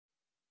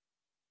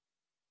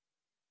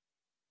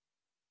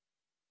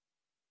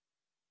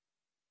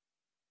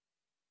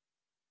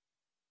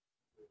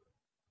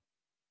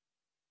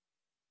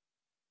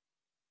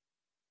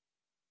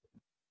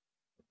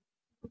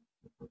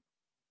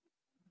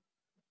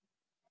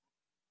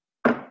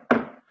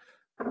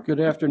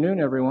Good afternoon,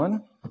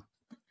 everyone. I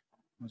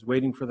was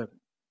waiting for the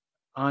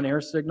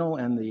on-air signal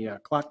and the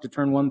clock to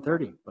turn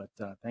 1:30, but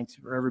thanks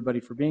for everybody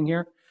for being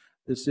here.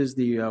 This is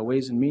the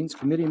Ways and Means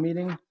Committee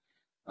meeting.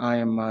 I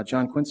am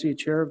John Quincy,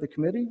 chair of the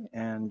committee,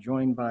 and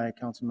joined by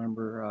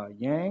Councilmember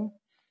Yang,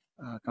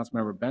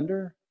 Councilmember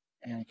Bender,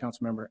 and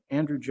Councilmember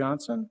Andrew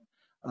Johnson.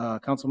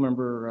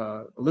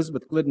 Councilmember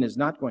Elizabeth Glidden is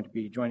not going to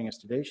be joining us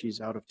today.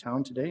 She's out of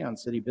town today on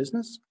city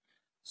business,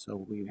 so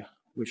we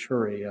wish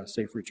her a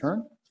safe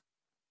return.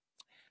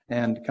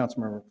 And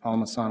Councilmember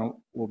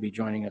Palmisano will be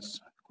joining us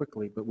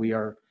quickly, but we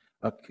are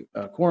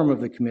a quorum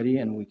of the committee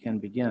and we can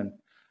begin.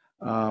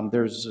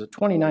 There's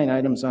 29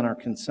 items on our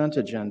consent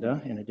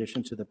agenda in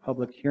addition to the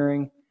public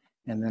hearing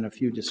and then a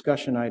few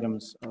discussion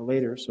items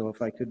later. So if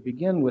I could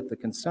begin with the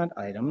consent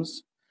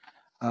items.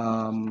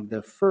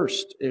 The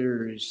first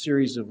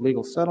series of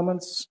legal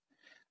settlements.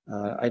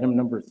 Item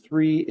number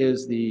 3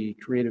 is the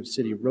Creative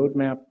City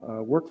Roadmap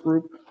Work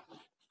Group.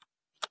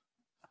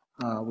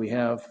 We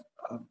have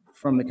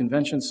from the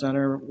Convention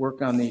Center,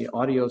 work on the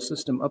audio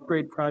system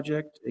upgrade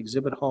project,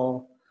 exhibit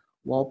hall,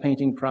 wall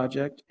painting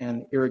project,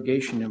 and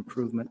irrigation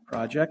improvement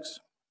projects.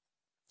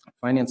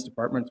 Finance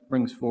Department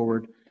brings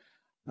forward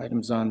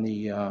items on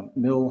the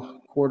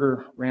Mill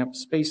Quarter Ramp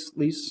Space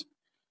Lease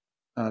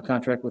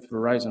contract with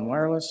Verizon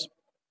Wireless,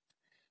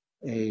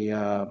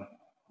 a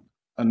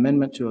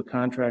amendment to a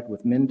contract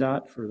with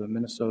MnDOT for the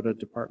Minnesota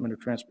Department of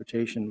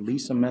Transportation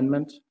lease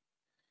amendment.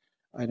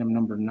 Item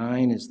number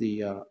 9 is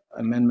the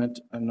amendment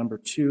number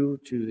 2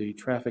 to the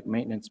traffic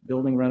maintenance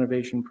building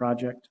renovation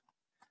project.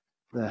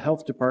 The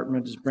Health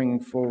Department is bringing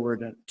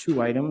forward 2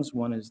 items.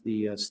 One is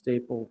the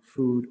Staple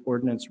Food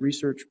Ordinance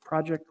Research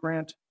Project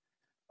Grant,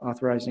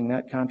 authorizing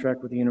that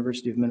contract with the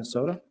University of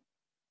Minnesota.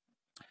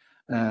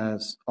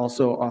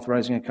 Also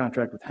authorizing a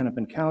contract with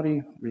Hennepin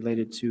County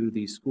related to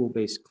the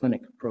school-based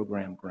clinic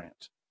program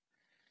grant.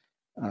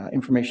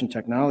 Information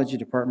Technology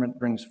Department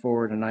brings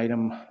forward an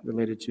item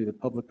related to the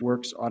Public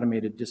Works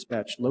Automated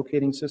Dispatch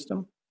Locating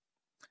System.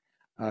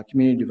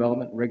 Community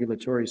Development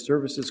Regulatory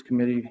Services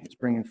Committee is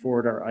bringing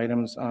forward our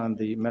items on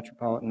the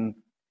Metropolitan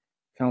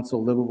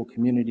Council Livable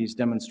Communities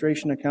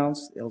Demonstration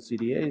Accounts,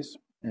 LCDAs,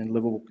 and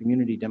Livable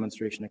Community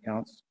Demonstration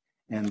Accounts,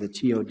 and the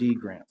TOD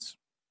grants.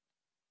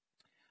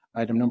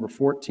 Item number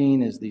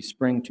 14 is the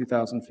Spring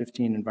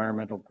 2015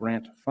 Environmental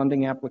Grant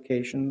Funding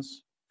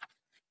Applications.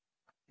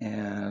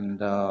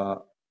 And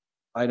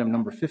item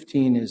number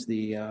 15 is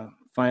the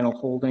final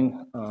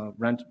holding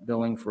rent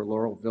billing for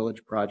Laurel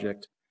Village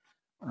project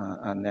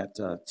on that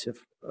TIF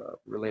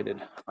related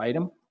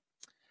item.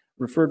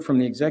 Referred from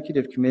the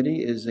Executive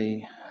Committee is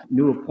a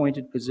new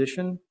appointed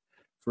position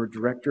for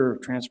Director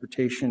of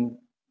Transportation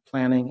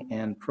Planning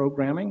and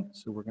Programming.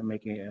 So we're going to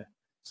make a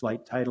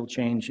slight title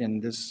change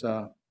in this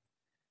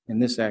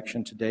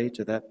action today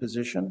to that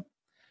position.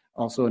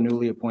 Also a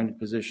newly appointed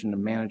position of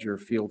Manager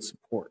of Field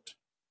Support.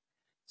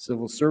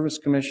 Civil Service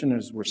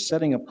Commission we're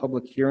setting a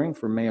public hearing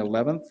for May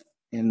 11th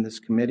in this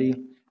committee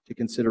to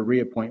consider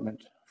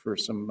reappointment for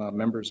some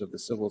members of the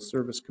Civil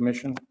Service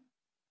Commission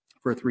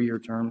for 3-year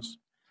terms,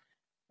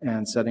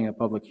 and setting a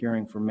public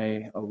hearing for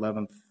May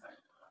 11th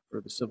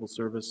for the Civil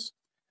Service.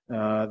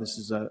 This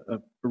is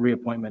a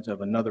reappointment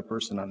of another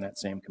person on that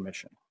same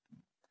commission.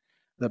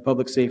 The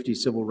Public Safety,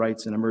 Civil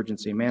Rights, and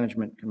Emergency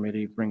Management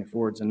Committee brings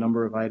forward a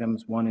number of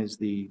items. One is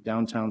the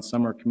Downtown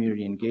Summer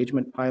Community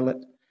Engagement Pilot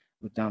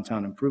with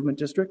Downtown Improvement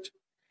District.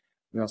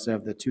 We also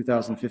have the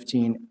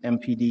 2015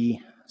 MPD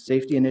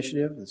Safety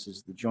Initiative. This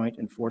is the joint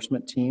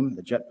enforcement team,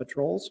 the jet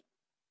patrols.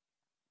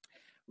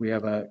 We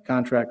have a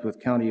contract with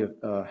County of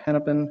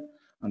Hennepin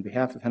on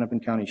behalf of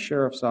Hennepin County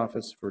Sheriff's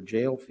Office for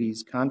jail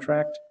fees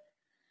contract.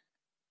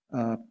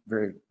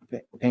 Very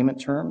payment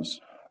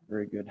terms,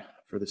 very good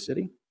for the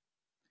city.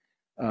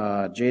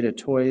 Jada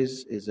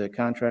Toys is a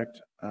contract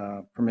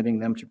permitting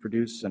them to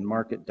produce and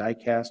market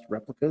die-cast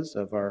replicas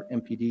of our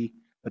MPD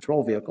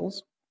patrol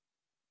vehicles.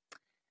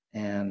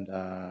 And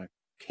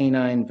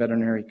Canine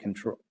Veterinary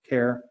Control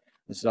Care.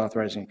 This is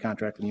authorizing a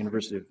contract with the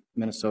University of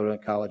Minnesota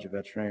College of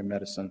Veterinary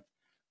Medicine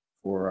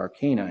for our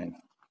canine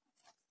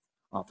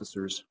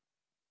officers.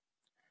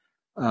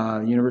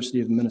 The University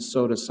of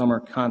Minnesota Summer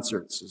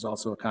Concerts is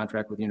also a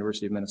contract with the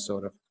University of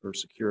Minnesota for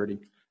security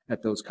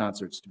at those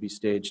concerts to be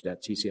staged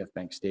at TCF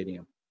Bank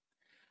Stadium.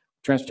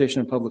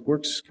 Transportation and Public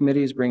Works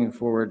Committee is bringing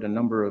forward a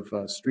number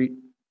of street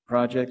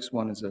projects.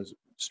 One is a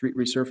street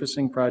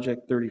resurfacing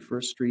project,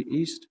 31st Street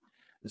East,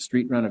 the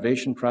street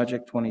renovation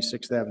project,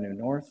 26th Avenue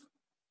North,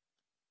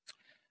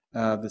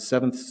 the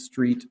 7th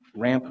Street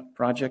ramp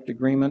project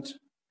agreement,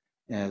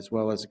 as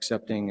well as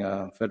accepting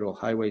Federal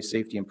Highway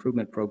Safety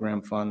Improvement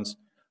Program funds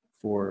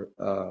for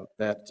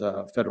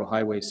that Federal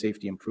Highway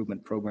Safety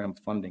Improvement Program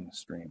funding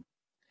stream.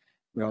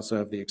 We also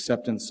have the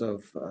acceptance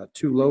of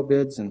 2 low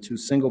bids and 2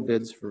 single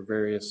bids for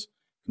various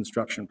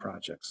construction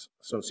projects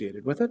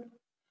associated with it.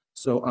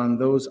 So on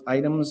those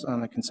items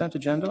on the consent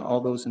agenda, all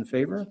those in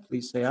favor,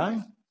 please say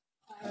aye.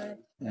 Aye.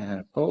 And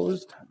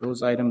opposed,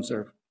 those items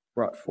are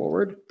brought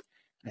forward.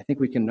 I think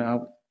we can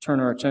now turn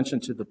our attention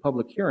to the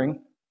public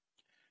hearing.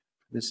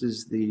 This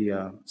is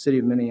the City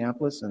of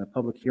Minneapolis and a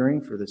public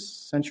hearing for the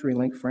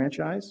CenturyLink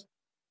franchise.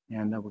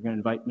 And we're going to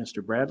invite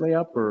Mr. Bradley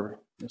up, or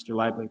Mr.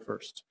 Lively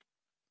first.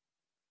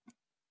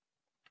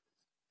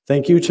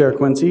 Thank you, Chair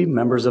Quincy,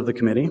 members of the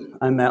committee.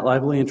 I'm Matt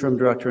Lively, Interim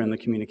Director in the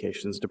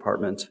Communications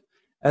Department.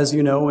 As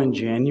you know, in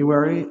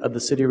January, the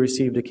city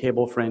received a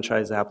cable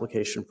franchise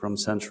application from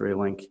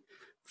CenturyLink.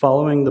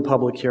 Following the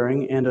public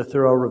hearing and a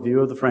thorough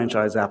review of the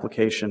franchise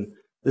application,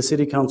 the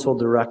City Council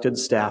directed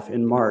staff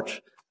in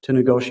March to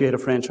negotiate a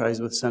franchise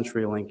with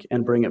CenturyLink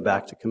and bring it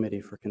back to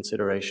committee for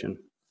consideration.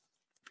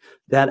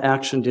 That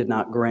action did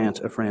not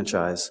grant a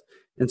franchise,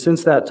 and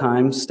since that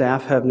time,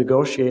 staff have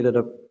negotiated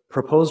a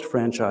proposed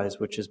franchise,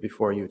 which is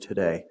before you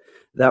today.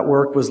 That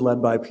work was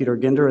led by Peter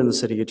Ginder in the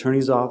City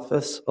Attorney's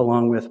Office,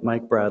 along with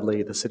Mike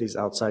Bradley, the city's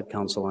outside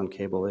counsel on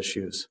cable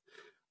issues.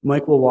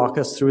 Mike will walk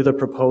us through the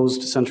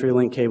proposed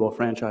CenturyLink cable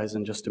franchise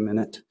in just a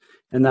minute,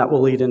 and that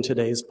will lead into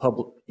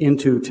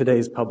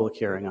today's public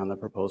hearing on the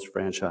proposed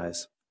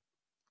franchise.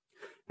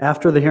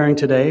 After the hearing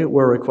today,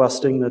 we're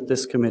requesting that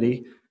this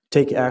committee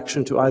take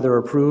action to either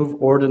approve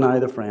or deny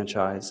the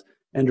franchise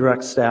and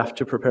direct staff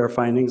to prepare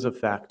findings of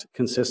fact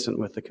consistent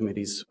with the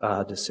committee's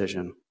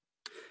decision.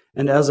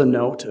 And as a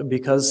note,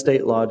 because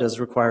state law does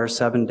require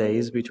 7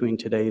 days between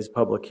today's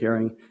public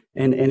hearing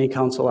and any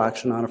council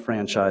action on a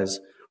franchise,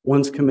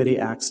 once committee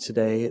acts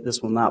today,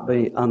 this will not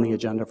be on the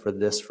agenda for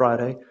this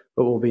Friday,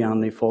 but will be on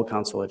the full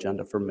council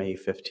agenda for May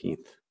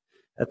 15th.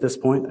 At this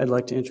point, I'd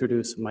like to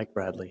introduce Mike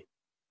Bradley.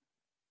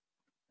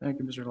 Thank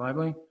you, Mr.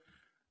 Lively.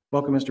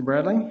 Welcome, Mr.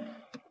 Bradley.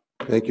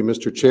 Thank you,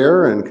 Mr.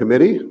 Chair and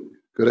committee.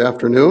 Good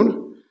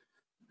afternoon.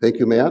 Thank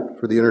you, Matt,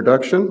 for the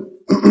introduction.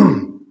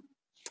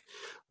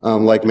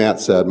 Like Matt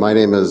said, my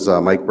name is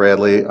Mike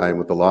Bradley. I'm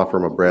with the law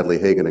firm of Bradley,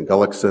 Hagan, and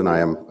Gullickson.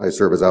 I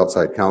serve as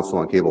outside counsel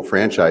on cable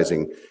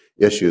franchising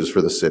issues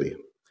for the city.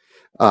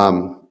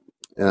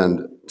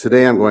 And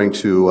today I'm going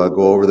to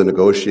go over the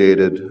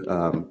negotiated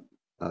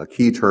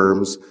key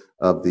terms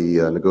of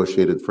the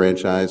negotiated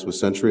franchise with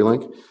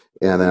CenturyLink,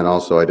 and then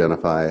also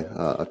identify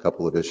a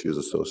couple of issues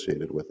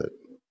associated with it.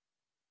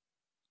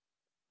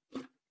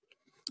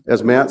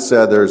 As Matt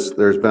said, there's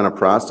been a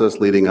process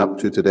leading up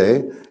to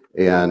today,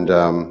 and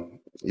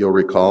you'll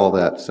recall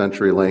that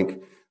CenturyLink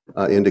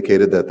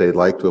indicated that they'd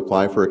like to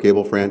apply for a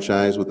cable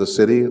franchise with the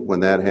city.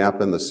 When that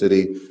happened, the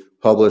city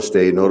published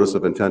a notice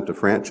of intent to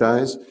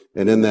franchise,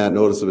 and in that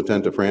notice of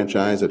intent to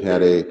franchise, it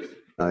had a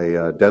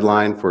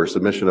deadline for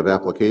submission of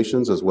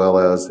applications, as well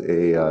as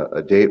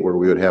a date where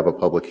we would have a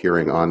public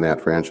hearing on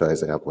that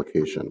franchise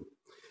application.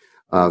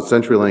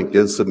 CenturyLink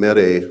did submit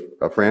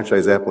a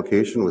franchise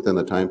application within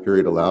the time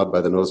period allowed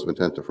by the notice of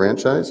intent to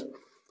franchise,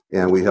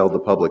 and we held the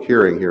public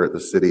hearing here at the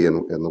city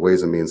and the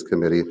Ways and Means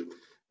Committee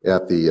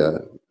at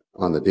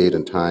on the date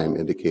and time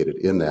indicated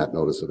in that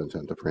notice of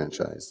intent to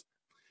franchise.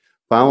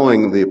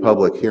 Following the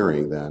public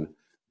hearing then,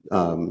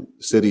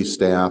 city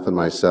staff and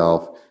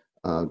myself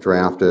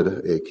drafted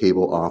a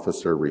cable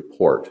officer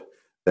report.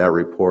 That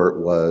report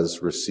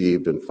was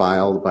received and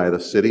filed by the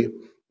city,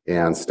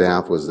 and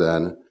staff was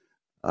then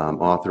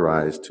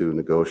authorized to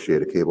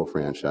negotiate a cable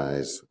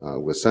franchise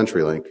with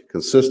CenturyLink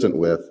consistent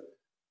with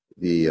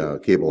the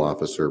cable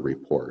officer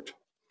report.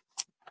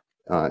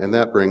 And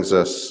that brings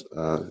us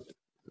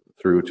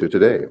through to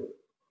today.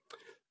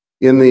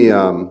 In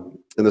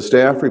the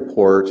staff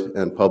report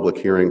and public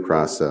hearing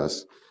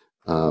process,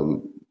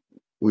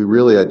 we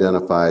really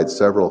identified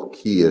several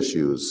key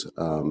issues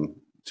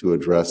to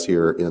address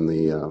here in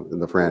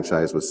the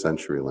franchise with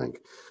CenturyLink.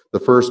 The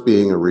first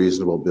being a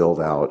reasonable build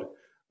out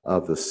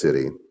of the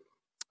city.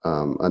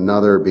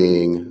 Another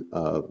being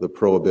the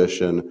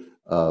prohibition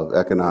of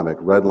economic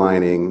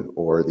redlining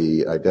or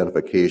the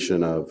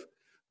identification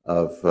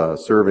of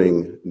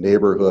serving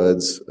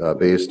neighborhoods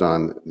based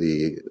on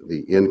the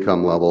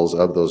income levels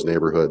of those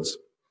neighborhoods.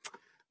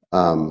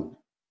 The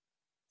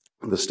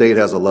state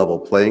has a level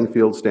playing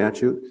field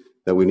statute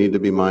that we need to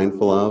be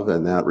mindful of,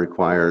 and that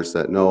requires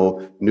that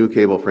no new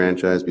cable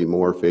franchise be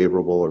more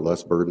favorable or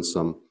less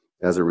burdensome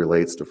as it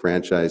relates to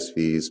franchise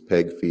fees,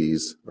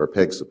 or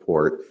PEG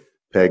support,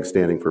 PEG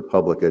standing for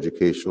Public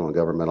Educational and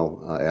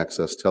Governmental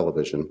Access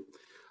Television,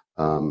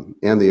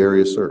 and the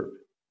area served.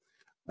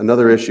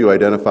 Another issue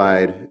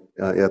identified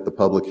at the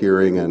public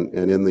hearing and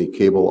in the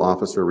cable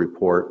officer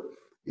report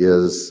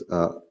is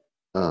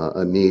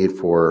a need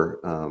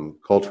for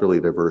culturally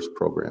diverse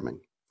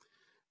programming.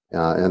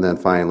 And then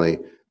finally,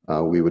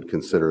 we would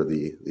consider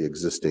the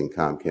existing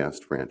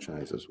Comcast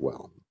franchise as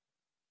well.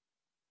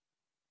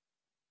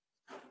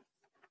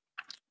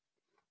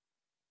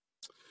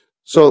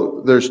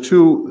 So there's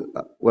two,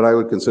 what I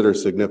would consider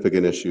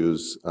significant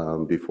issues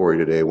before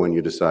you today when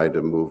you decide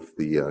to move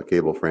the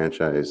cable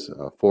franchise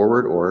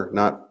forward or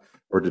not,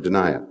 or to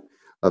deny it.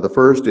 The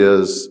first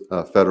is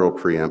federal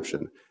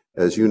preemption.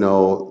 As you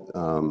know,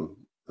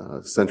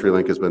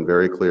 CenturyLink has been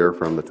very clear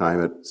from the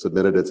time it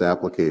submitted its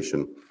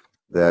application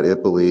that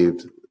it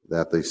believed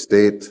that the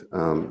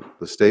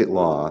state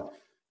law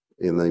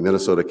in the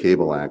Minnesota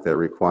Cable Act that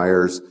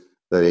requires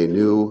that a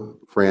new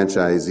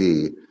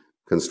franchisee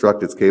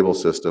construct its cable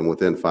system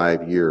within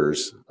 5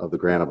 years of the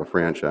grant of a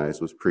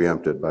franchise was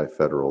preempted by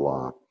federal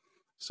law.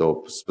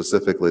 So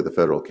specifically the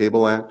Federal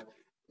Cable Act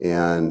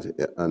and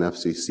an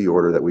FCC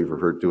order that we've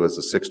referred to as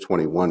the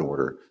 621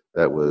 order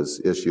that was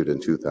issued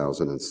in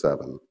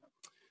 2007.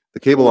 The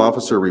cable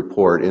officer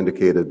report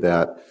indicated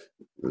that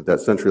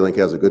CenturyLink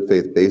has a good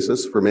faith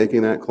basis for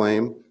making that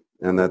claim,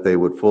 and that they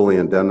would fully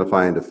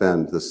indemnify and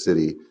defend the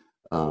city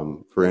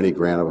for any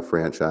grant of a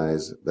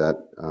franchise that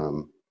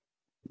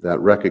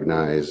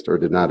recognized or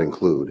did not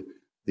include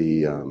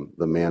the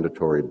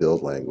mandatory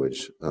build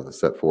language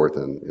set forth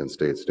in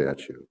state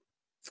statute.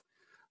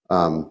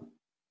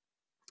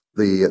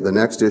 The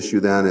next issue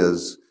then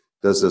is,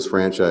 does this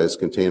franchise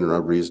contain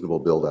a reasonable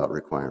build-out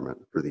requirement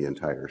for the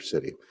entire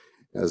city?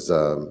 As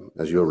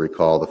you'll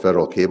recall, the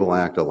Federal Cable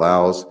Act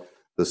allows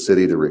the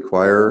city to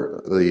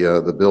require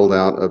the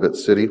build-out of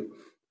its city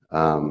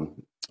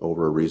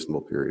over a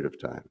reasonable period of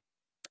time.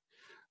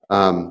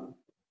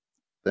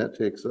 That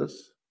takes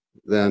us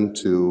then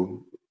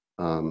to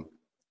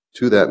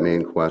that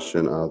main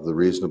question of the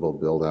reasonable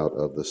build-out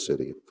of the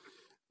city.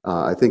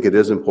 I think it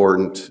is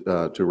important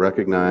to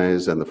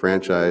recognize, and the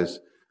franchise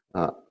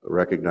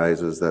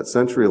recognizes, that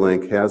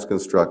CenturyLink has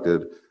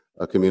constructed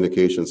a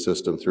communication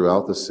system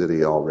throughout the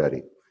city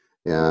already.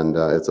 And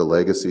it's a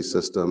legacy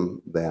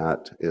system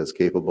that is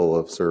capable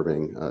of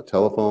serving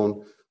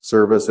telephone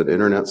service and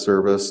internet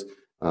service,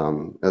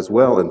 as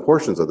well in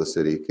portions of the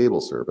city,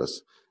 cable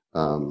service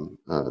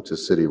to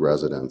city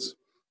residents.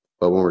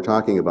 But when we're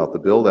talking about the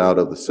build out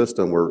of the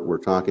system, we're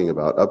talking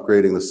about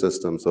upgrading the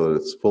system so that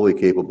it's fully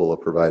capable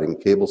of providing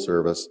cable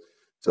service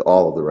to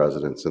all of the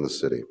residents in the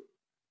city.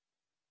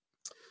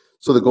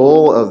 So the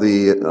goal of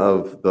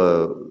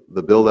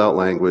the build out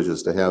language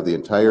is to have the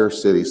entire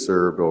city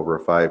served over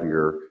a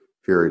 5-year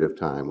period of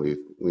time.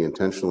 We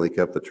intentionally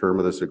kept the term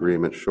of this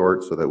agreement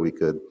short so that we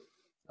could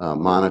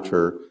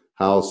monitor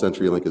how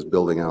CenturyLink is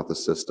building out the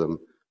system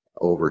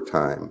over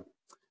time.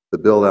 The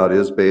build out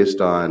is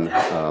based on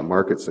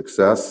market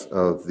success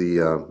of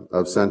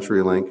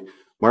CenturyLink.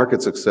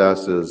 Market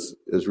success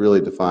is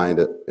really defined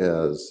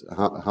as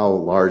how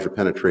large a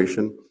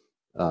penetration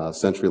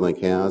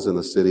CenturyLink has in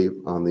the city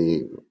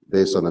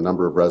based on the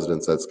number of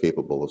residents that's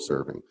capable of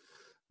serving.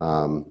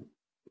 And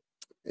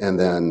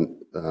then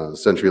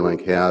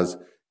CenturyLink has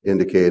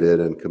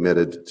indicated and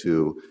committed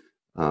to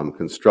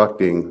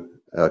constructing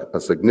a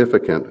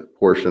significant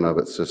portion of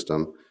its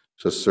system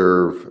to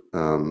serve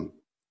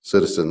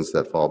citizens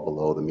that fall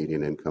below the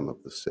median income of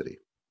the city.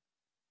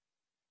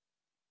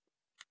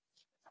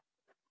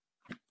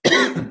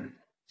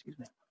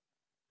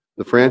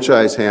 The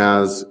franchise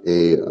has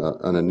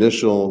an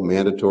initial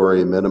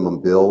mandatory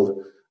minimum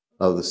build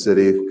of the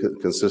city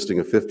consisting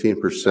of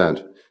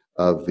 15%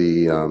 of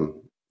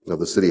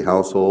the city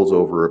households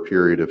over a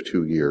period of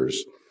 2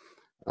 years.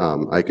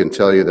 I can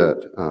tell you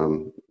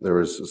that there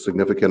was a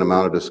significant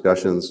amount of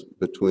discussions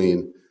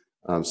between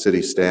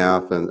city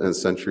staff and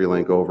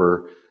CenturyLink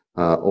over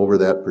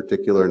that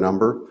particular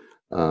number.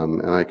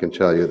 And I can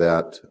tell you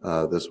that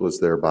this was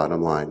their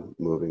bottom line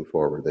moving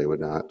forward. They would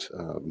not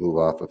move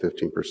off of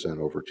 15%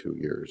 over 2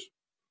 years.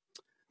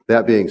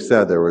 That being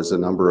said, there was a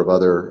number of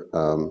other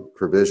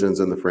provisions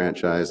in the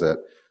franchise that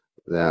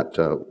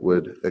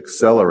would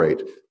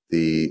accelerate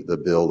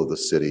the build of the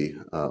city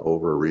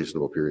over a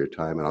reasonable period of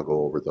time, and I'll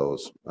go over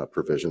those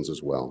provisions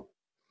as well.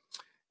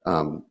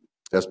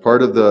 As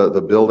part of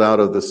the build out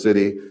of the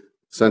city,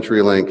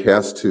 CenturyLink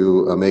has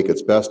to make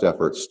its best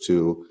efforts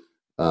to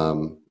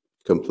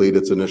complete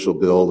its initial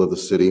build of the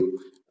city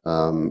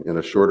in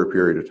a shorter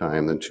period of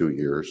time than 2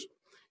 years.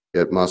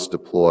 It must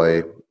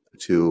deploy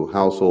to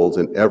households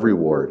in every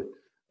ward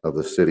of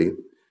the city,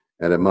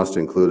 and it must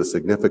include a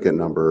significant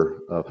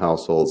number of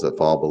households that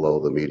fall below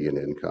the median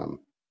income.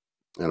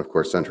 And of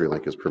course,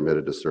 CenturyLink is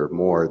permitted to serve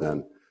more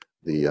than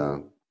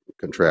the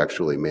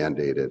contractually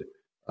mandated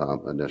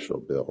initial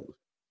build.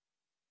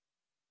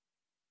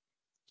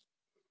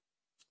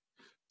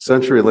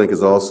 CenturyLink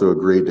has also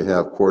agreed to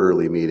have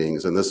quarterly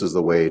meetings, and this is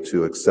the way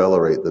to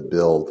accelerate the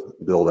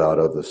build out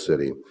of the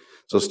city.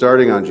 So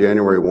starting on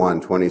January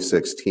 1,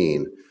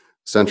 2016,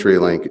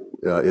 CenturyLink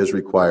is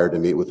required to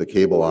meet with the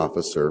cable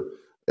officer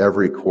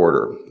every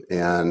quarter.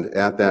 And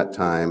at that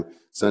time,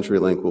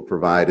 CenturyLink will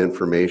provide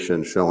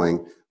information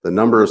showing the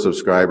number of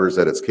subscribers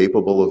that it's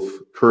capable of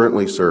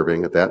currently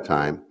serving at that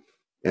time,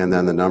 and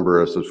then the number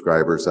of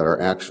subscribers that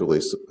are actually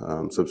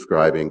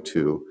subscribing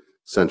to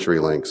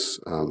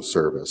CenturyLink's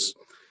service.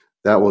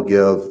 That will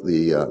give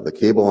the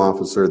cable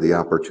officer the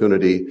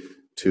opportunity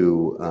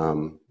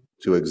to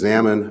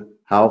examine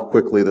how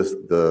quickly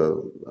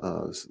the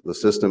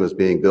system is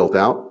being built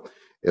out.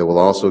 It will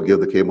also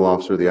give the cable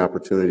officer the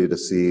opportunity to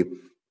see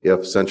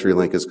if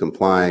CenturyLink is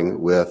complying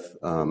with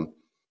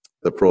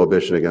the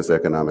prohibition against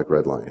economic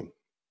redlining.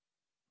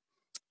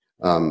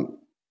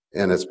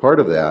 And as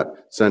part of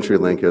that,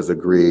 CenturyLink has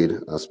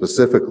agreed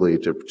specifically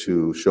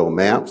to show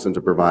maps and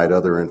to provide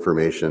other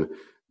information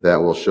that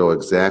will show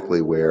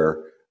exactly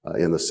where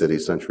in the city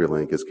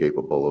CenturyLink is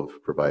capable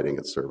of providing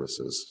its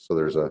services. So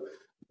there's a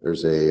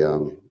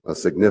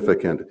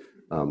significant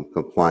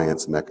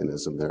compliance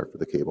mechanism there for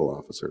the cable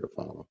officer to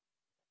follow.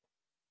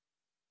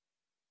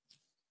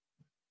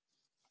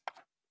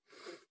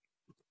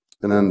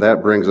 And then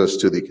that brings us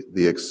to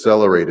the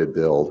accelerated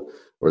build,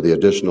 or the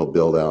additional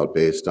build out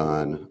based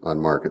on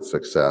market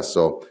success.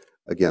 So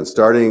again,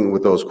 starting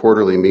with those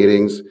quarterly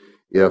meetings,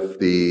 if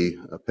the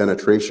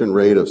penetration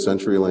rate of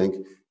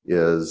CenturyLink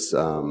is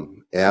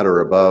at or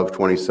above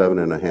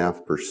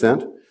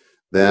 27.5%,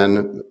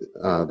 then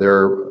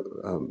their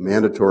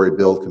mandatory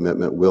build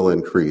commitment will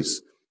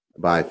increase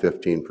by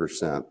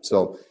 15%.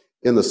 So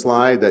in the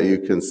slide that you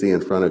can see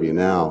in front of you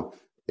now,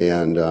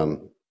 and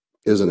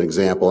is an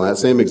example, and that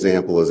same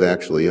example is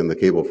actually in the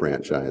cable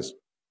franchise.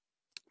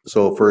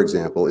 So for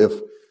example, if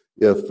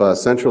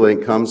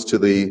CenturyLink comes to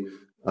the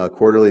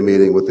quarterly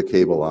meeting with the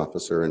cable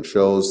officer and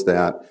shows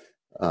that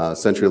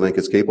CenturyLink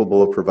is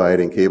capable of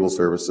providing cable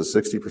service to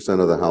 60%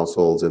 of the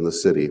households in the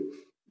city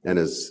and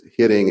is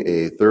hitting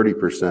a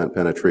 30%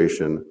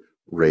 penetration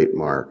rate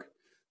mark,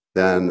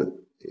 then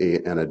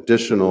an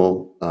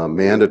additional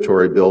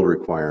mandatory build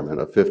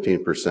requirement of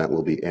 15%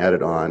 will be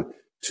added on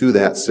to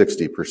that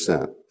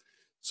 60%.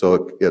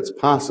 So it's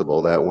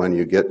possible that when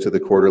you get to the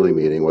quarterly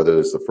meeting, whether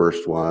it's the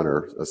first one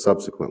or a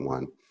subsequent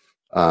one,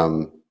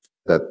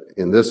 that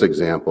in this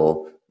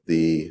example,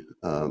 the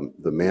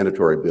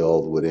mandatory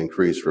build would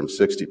increase from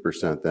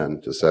 60%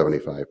 then to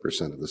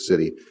 75% of the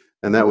city,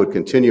 and that would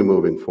continue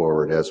moving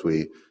forward as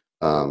we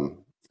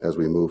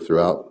move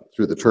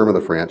through the term of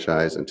the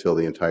franchise until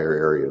the entire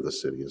area of the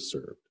city is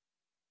served.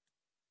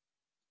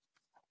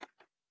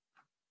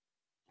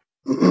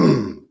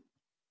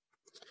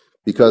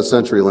 Because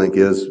CenturyLink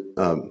is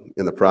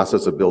in the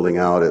process of building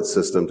out its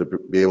system to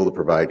be able to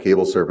provide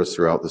cable service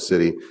throughout the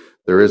city,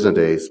 there isn't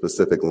a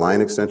specific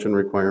line extension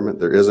requirement.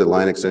 There is a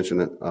line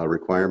extension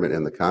requirement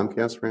in the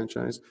Comcast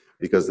franchise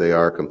because they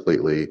are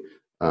completely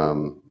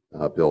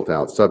built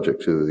out,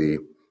 subject to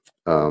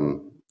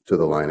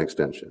the line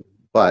extension.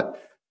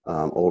 But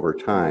over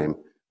time,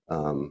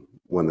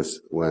 when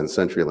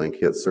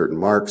CenturyLink hits certain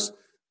marks,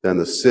 then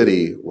the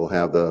city will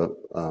have the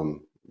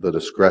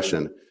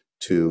discretion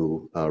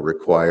to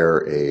require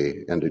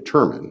and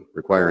determine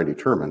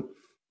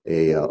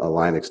a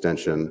line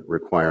extension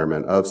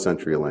requirement of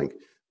CenturyLink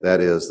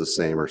that is the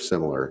same or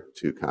similar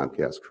to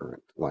Comcast's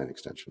current line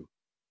extension.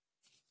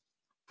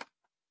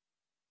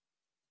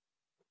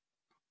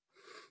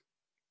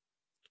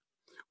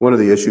 One of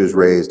the issues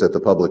raised at the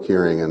public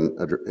hearing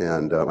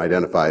and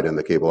identified in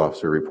the cable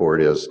officer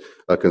report is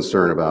a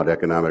concern about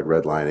economic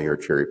redlining or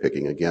cherry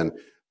picking. Again,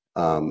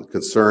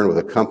 concern with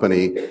a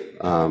company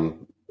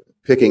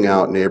picking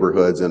out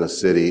neighborhoods in a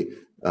city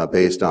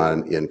based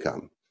on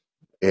income.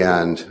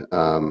 And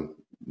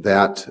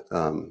that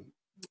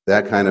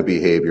kind of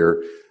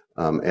behavior,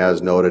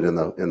 as noted in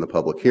the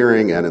public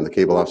hearing and in the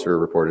cable officer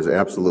report, is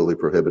absolutely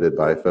prohibited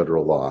by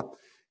federal law.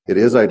 It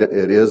is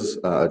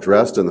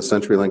addressed in the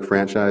CenturyLink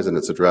franchise, and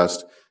it's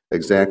addressed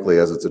exactly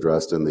as it's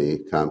addressed in the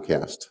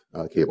Comcast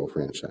cable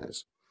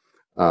franchise.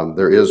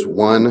 There is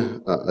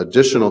one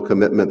additional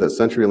commitment that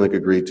CenturyLink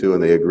agreed to,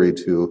 and they agreed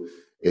to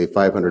a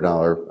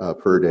 $500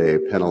 per day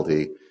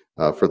penalty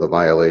for the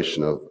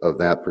violation of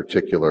that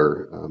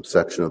particular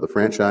section of the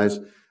franchise,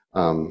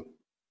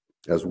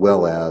 as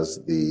well as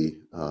the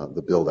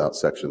build-out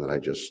section that I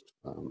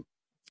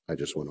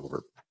just went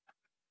over.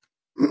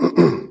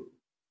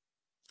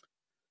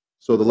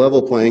 So the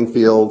level playing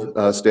field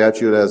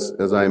statute,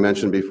 as I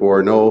mentioned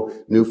before, no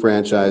new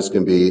franchise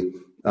can be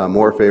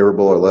more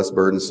favorable or less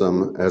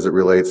burdensome as it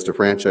relates to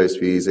franchise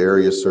fees,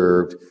 area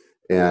served,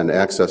 and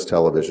access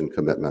television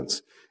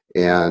commitments.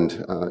 And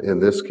in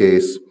this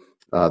case,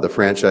 the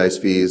franchise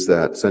fees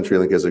that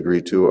CenturyLink has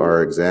agreed to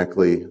are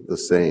exactly the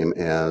same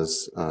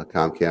as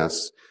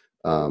Comcast's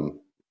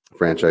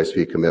franchise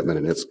fee commitment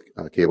in its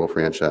cable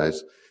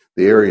franchise.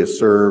 The area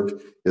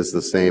served is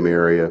the same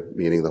area,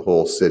 meaning the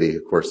whole city,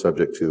 of course,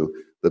 subject to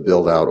the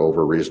build out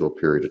over a reasonable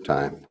period of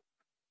time.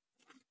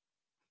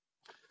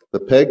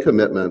 The PEG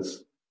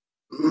commitments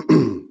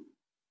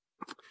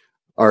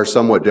are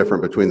somewhat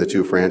different between the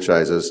two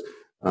franchises.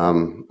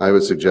 I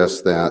would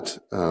suggest that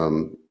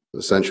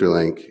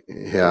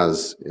CenturyLink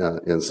has,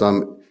 in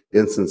some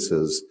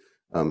instances,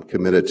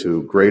 committed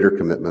to greater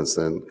commitments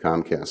than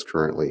Comcast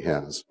currently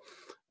has.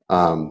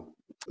 The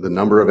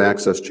number of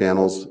access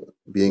channels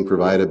being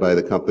provided by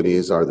the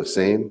companies are the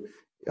same.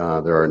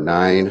 There are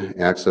 9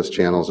 access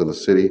channels in the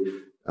city,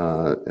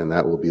 and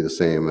that will be the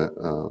same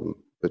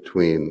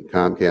between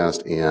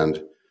Comcast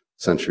and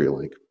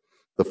CenturyLink.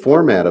 The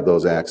format of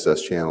those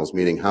access channels,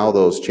 meaning how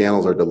those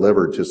channels are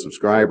delivered to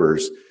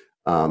subscribers,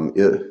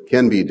 it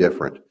can be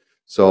different.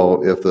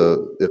 So if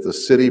the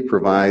city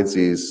provides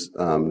these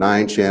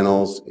 9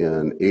 channels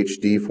in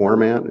HD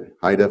format,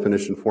 high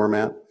definition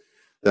format,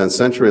 then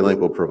CenturyLink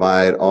will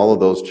provide all of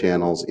those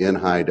channels in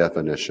high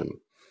definition.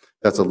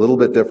 That's a little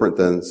bit different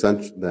than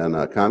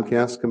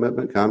Comcast's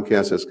commitment.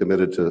 Comcast is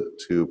committed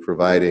to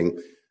providing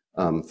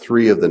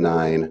 3 of the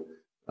 9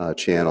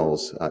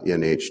 channels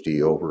in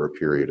HD over a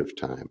period of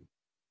time.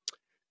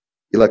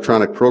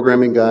 Electronic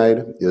Programming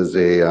Guide is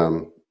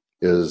a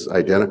is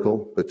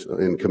identical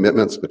in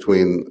commitments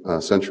between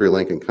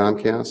CenturyLink and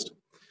Comcast.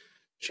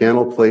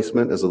 Channel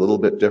placement is a little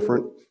bit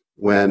different.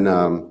 When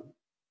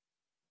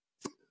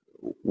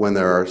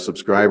there are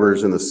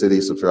subscribers in the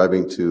city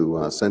subscribing to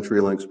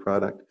CenturyLink's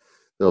product,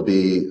 there'll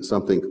be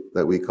something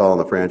that we call in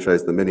the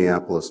franchise the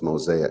Minneapolis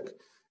Mosaic.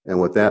 And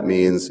what that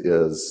means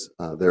is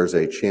there's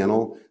a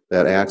channel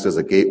that acts as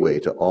a gateway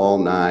to all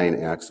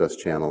 9 access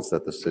channels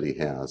that the city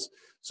has.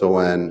 So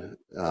when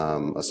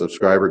a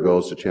subscriber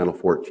goes to channel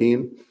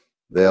 14,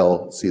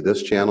 they'll see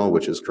this channel,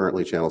 which is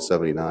currently channel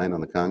 79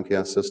 on the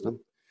Comcast system.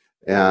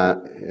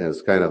 And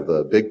it's kind of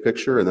the big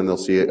picture, and then they'll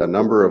see a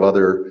number of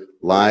other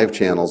live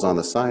channels on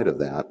the side of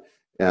that,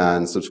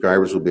 and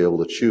subscribers will be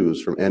able to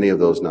choose from any of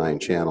those 9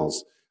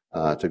 channels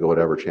to go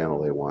whatever channel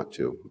they want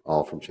to,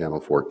 all from channel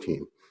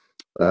 14.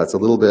 It's a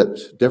little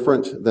bit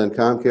different than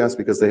Comcast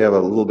because they have a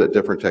little bit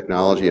different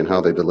technology in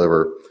how they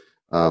deliver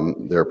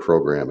their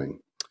programming.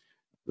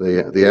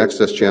 The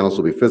access channels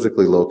will be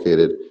physically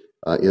located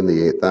in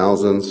the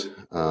 8000s.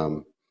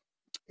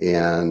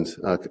 And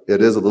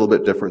it is a little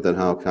bit different than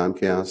how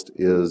Comcast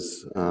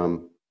is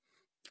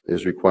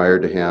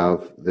required to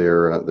have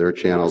their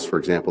channels. For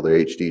example, their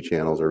HD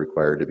channels are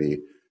required to be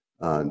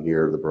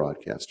near the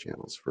broadcast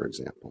channels, for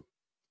example.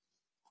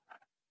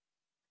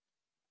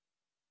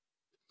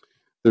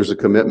 There's a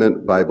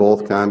commitment by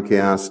both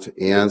Comcast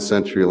and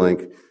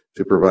CenturyLink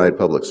to provide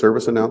public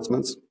service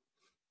announcements.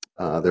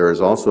 There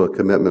is also a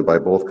commitment by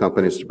both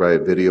companies to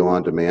provide video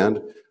on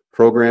demand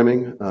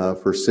programming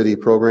for city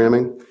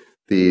programming.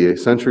 The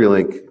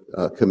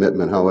CenturyLink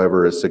commitment,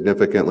 however, is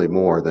significantly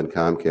more than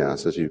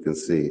Comcast, as you can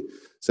see.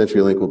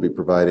 CenturyLink will be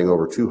providing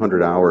over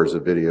 200 hours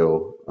of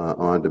video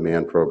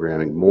on-demand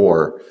programming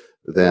more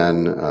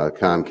than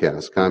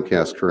Comcast.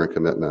 Comcast's current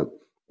commitment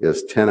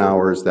is 10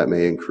 hours. That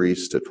may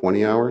increase to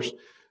 20 hours,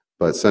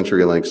 but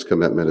CenturyLink's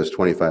commitment is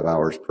 25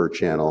 hours per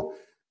channel.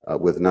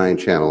 With 9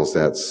 channels,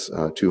 that's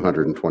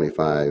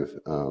 225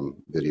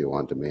 video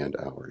on-demand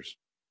hours.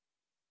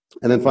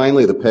 And then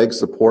finally, the PEG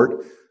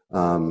support.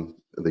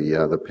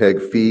 The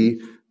PEG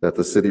fee that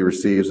the city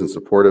receives in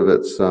support of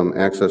its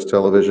access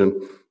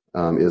television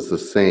is the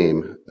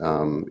same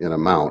in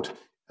amount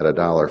at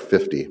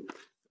 $1.50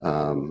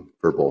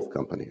 for both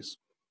companies.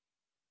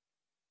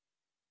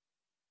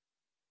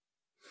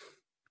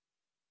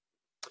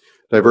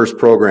 Diverse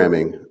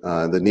programming.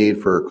 The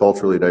need for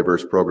culturally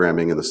diverse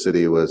programming in the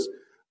city was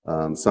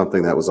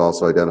something that was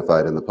also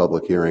identified in the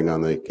public hearing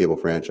on the cable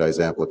franchise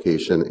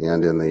application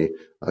and in the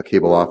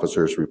cable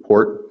officer's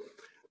report.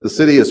 The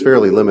city is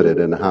fairly limited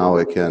in how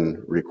it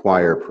can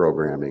require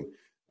programming.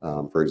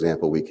 For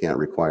example, we can't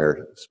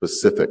require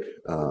specific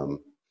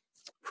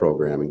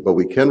programming, but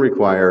we can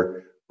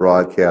require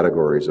broad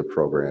categories of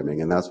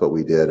programming, and that's what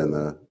we did in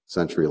the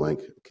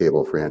CenturyLink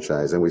cable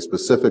franchise. And we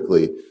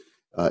specifically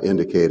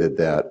indicated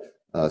that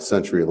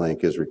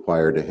CenturyLink is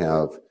required to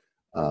have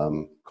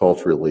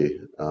culturally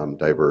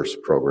diverse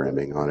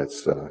programming on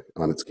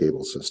its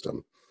cable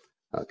system.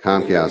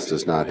 Comcast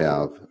does not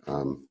have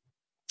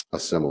a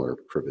similar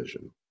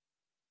provision.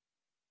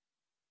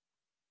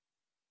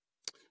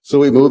 So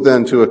we move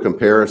then to a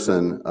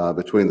comparison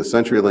between the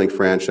CenturyLink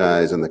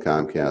franchise and the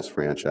Comcast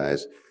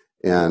franchise.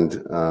 And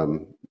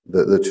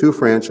the 2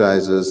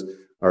 franchises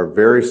are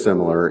very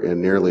similar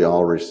in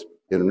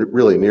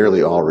really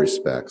nearly all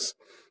respects.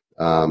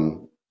 But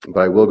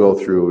I will go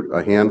through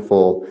a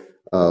handful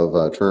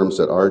of terms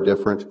that are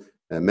different,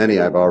 and many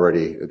I've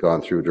already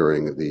gone through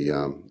during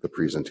the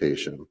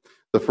presentation.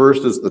 The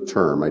first is the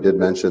term. I did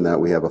mention that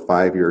we have a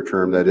 5-year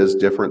term that is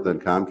different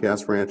than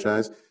Comcast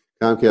franchise.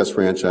 Comcast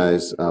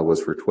franchise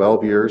was for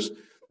 12 years.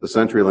 The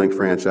CenturyLink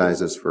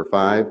franchise is for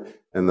 5.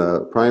 And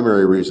the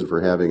primary reason for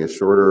having a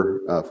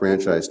shorter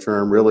franchise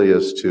term really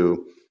is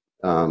to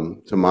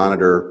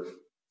monitor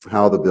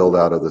how the build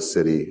out of the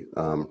city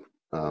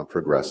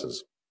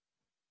progresses.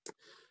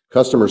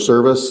 Customer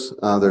service,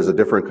 there's a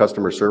different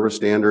customer service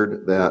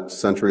standard that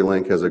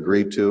CenturyLink has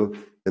agreed to,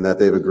 and that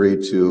they've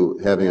agreed to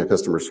having a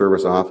customer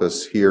service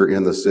office here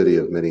in the city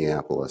of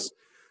Minneapolis.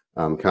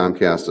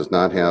 Comcast does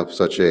not have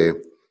such a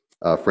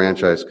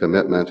franchise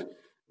commitment,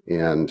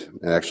 and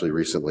actually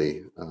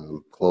recently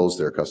closed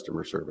their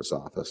customer service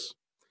office,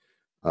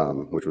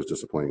 which was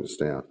disappointing to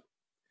staff.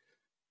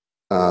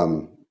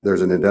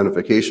 There's an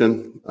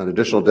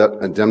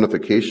additional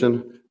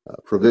indemnification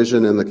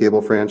provision in the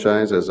cable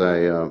franchise, as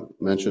I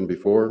mentioned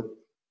before.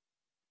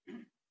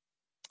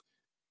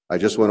 I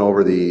just went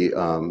over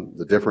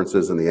the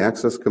differences in the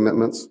access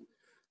commitments.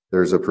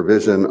 There's a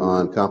provision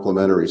on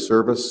complimentary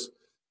service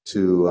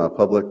to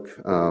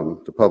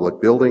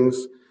public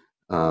buildings.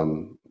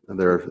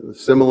 They're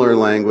similar in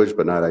language,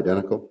 but not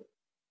identical.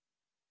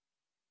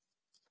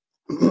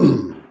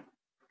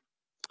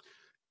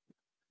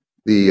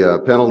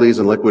 The penalties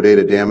and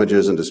liquidated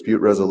damages and dispute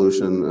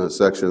resolution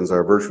sections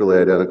are virtually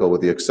identical,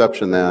 with the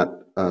exception that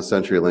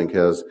CenturyLink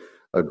has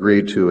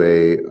agreed to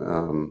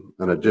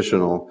an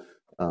additional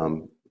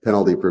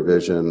penalty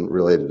provision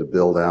related to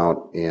build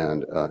out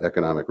and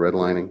economic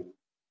redlining.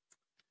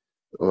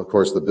 Of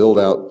course, the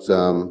build-out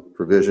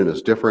provision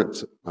is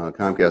different.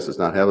 Comcast does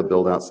not have a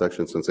build-out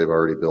section since they've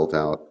already built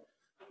out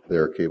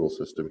their cable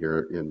system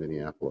here in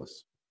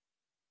Minneapolis.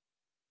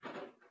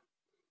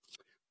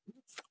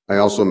 I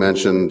also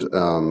mentioned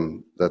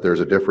that there's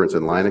a difference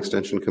in line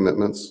extension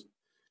commitments,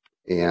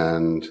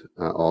 and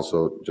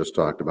also just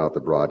talked about the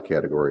broad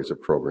categories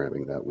of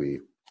programming that we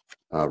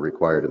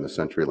required in the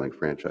CenturyLink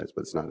franchise,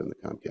 but it's not in the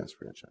Comcast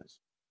franchise.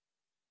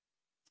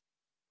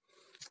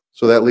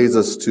 So that leads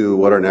us to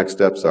what our next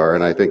steps are,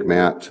 and I think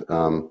Matt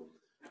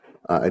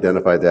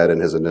identified that in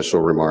his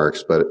initial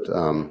remarks, but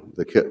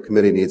the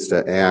committee needs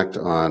to act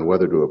on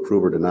whether to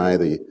approve or deny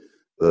the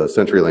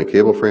CenturyLink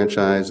cable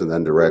franchise, and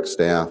then direct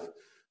staff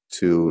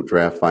to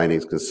draft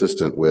findings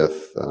consistent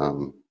with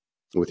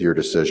your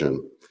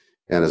decision.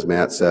 And as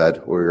Matt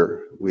said,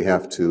 we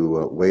have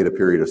to wait a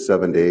period of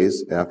 7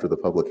 days after the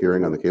public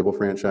hearing on the cable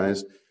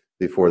franchise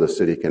before the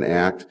city can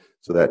act.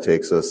 So that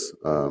takes us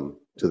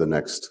to the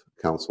next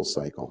council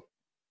cycle.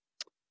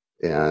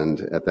 And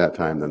at that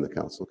time, then the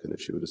council can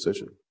issue a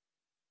decision.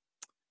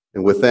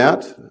 And with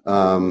that,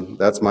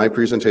 that's my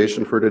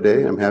presentation for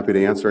today. I'm happy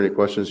to answer any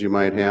questions you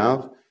might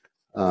have.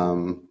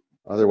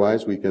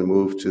 Otherwise, we can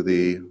move to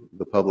the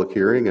public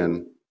hearing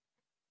and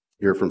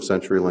hear from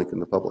CenturyLink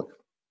and the public.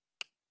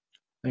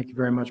 Thank you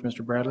very much,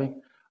 Mr. Bradley.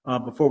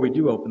 Before we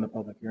do open the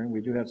public hearing, we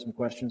do have some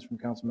questions from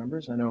council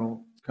members. I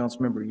know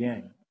Councilmember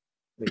Yang,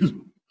 please.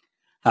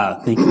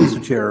 Thank you,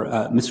 Mr. Chair.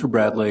 Mr.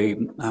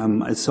 Bradley,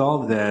 I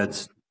saw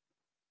that,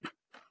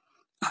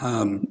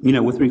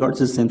 with regards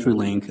to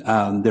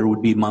CenturyLink, there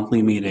would be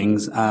monthly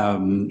meetings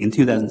in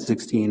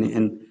 2016,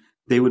 and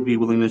they would be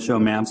willing to show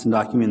maps and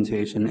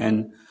documentation.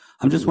 And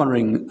I'm just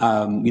wondering,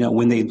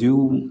 when they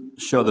do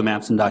show the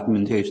maps and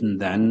documentation,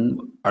 then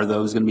are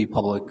those going to be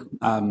public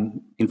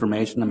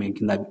information? I mean,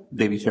 can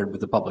they be shared with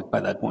the public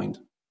by that point?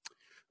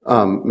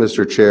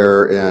 Mr.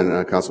 Chair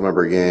and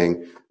Councilmember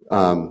Yang,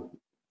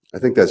 I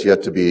think that's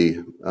yet to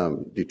be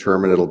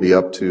determined. It'll be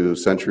up to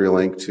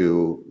CenturyLink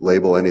to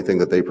label anything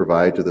that they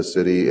provide to the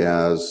city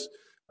as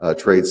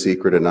trade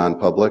secret and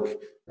non-public,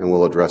 and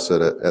we'll address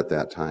it at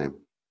that time.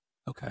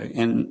 Okay,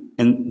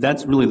 and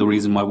that's really the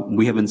reason why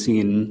we haven't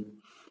seen,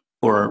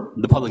 or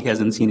the public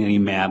hasn't seen any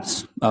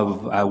maps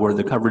of where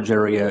the coverage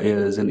area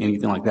is and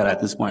anything like that at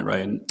this point,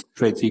 right?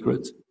 Trade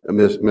secrets?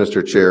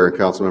 Mr. Chair and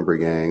Councilmember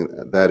Yang,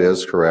 that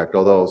is correct.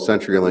 Although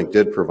CenturyLink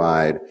did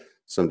provide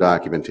some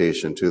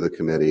documentation to the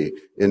committee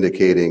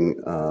indicating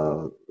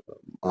on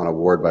a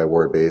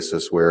ward-by-ward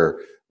basis where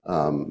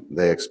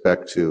they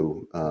expect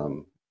to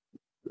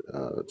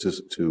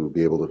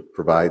be able to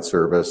provide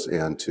service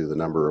and to the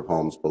number of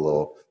homes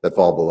that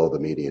fall below the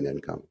median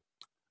income.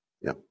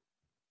 Yeah.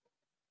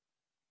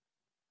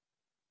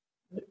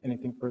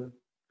 Anything further?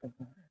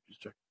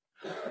 Just check.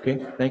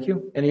 Okay, thank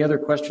you. Any other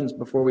questions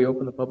before we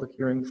open the public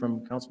hearing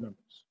from council members?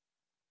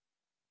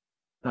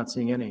 Not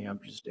seeing any. I'm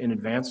just in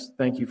advance.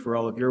 Thank you for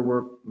all of your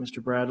work,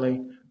 Mr. Bradley.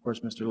 Of course,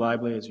 Mr.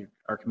 Lively is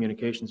our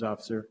communications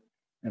officer,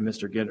 and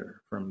Mr. Gitter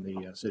from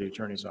the city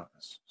attorney's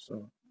office.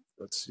 So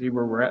let's see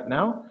where we're at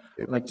now.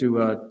 I'd like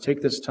to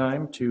take this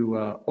time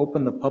to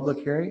open the public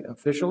hearing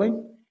officially.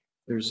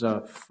 There's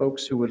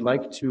folks who would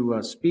like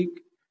to speak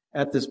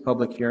at this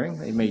public hearing.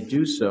 They may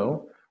do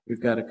so.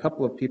 We've got a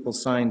couple of people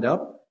signed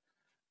up.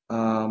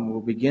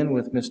 We'll begin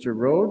with Mr.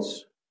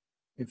 Rhodes.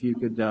 If you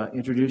could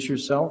introduce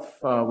yourself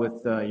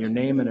with your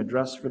name and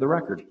address for the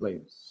record,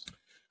 please.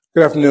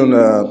 Good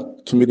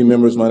afternoon, committee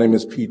members. My name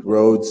is Pete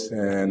Rhodes,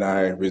 and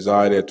I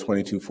reside at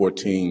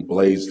 2214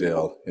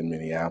 Blaisdell in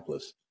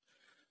Minneapolis.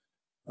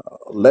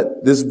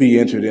 Let this be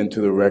entered into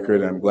the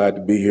record. I'm glad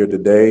to be here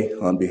today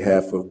on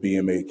behalf of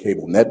BMA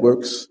Cable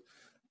Networks,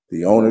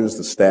 the owners,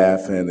 the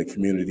staff, and the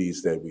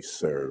communities that we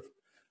serve.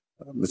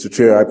 Mr.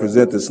 Chair, I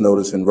present this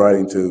notice in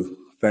writing to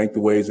thank the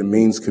Ways and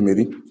Means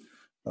Committee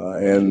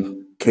and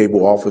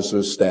cable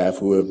officers, staff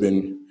who have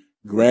been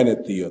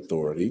granted the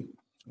authority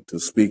to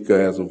speak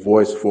as a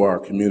voice for our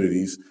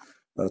communities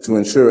to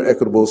ensure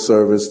equitable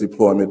service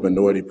deployment,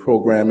 minority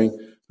programming,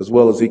 as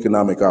well as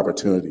economic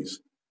opportunities.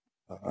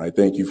 I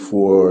thank you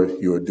for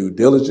your due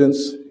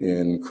diligence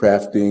in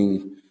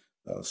crafting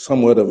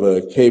somewhat of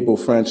a cable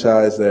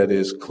franchise that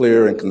is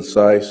clear and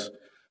concise,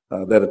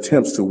 that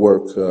attempts to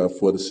work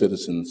for the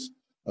citizens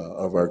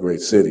of our great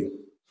city.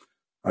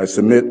 I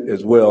submit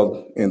as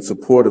well in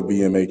support of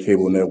BMA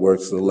Cable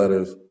Networks the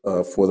letter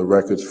for the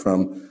records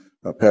from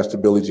Pastor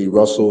Billy G.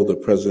 Russell, the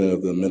president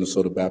of the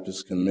Minnesota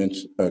Baptist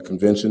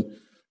Convention,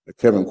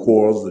 Kevin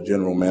Quarles, the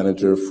general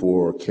manager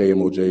for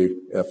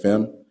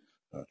KMOJ-FM,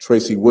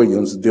 Tracy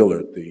Williams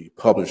Dillard, the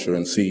publisher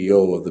and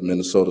CEO of the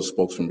Minnesota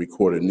Spokesman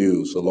Recorded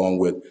News, along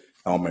with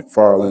Al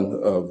McFarland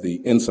of the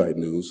Insight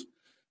News,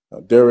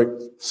 Derek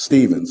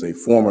Stevens, a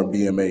former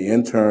BMA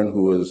intern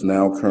who is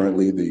now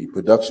currently the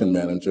production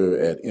manager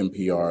at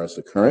NPR as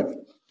the current,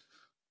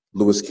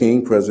 Lewis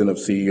King, president of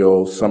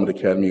CEO Summit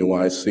Academy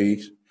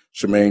OIC,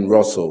 Charmaine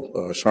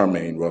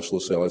Russell,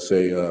 shall I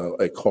say,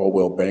 a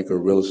Caldwell Banker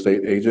real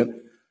estate agent,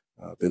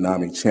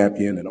 Denami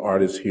Champion, an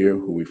artist here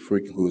who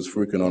is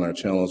frequent on our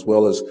channel, as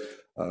well as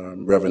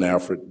Reverend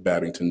Alfred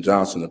Babington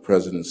Johnson, the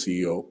President and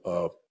CEO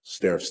of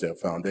Stair Step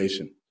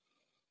Foundation.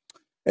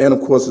 And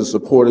of course, the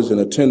supporters in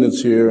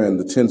attendance here and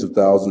the tens of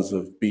thousands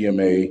of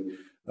BMA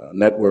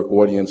network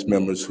audience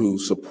members who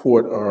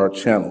support our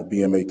channel,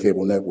 BMA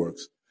Cable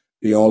Networks,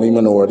 the only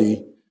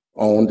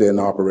minority-owned and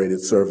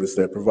operated service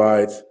that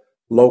provides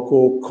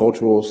local,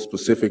 cultural,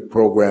 specific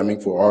programming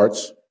for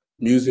arts,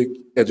 music,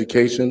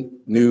 education,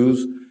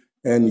 news,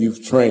 and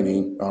youth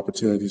training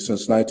opportunities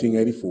since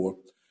 1984.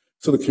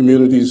 So the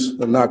communities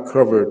are not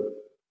covered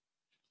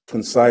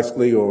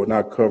concisely or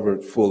not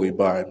covered fully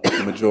by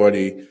the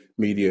majority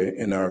media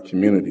in our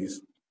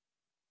communities.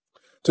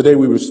 Today,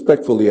 we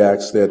respectfully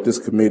ask that this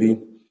committee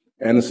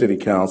and the City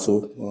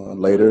Council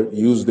later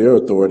use their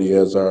authority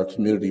as our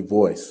community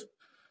voice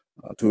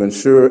to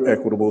ensure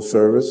equitable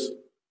service,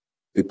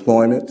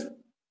 deployment,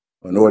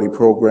 minority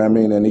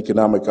programming, and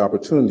economic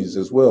opportunities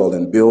as well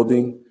in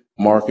building,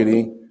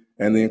 marketing,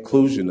 and the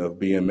inclusion of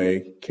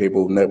BMA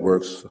cable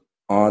networks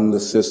on the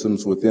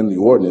systems within the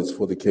ordinance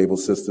for the cable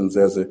systems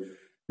as an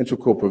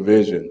integral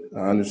provision.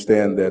 I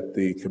understand that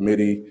the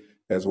committee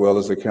as well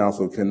as the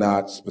council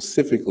cannot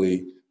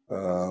specifically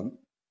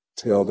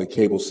tell the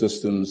cable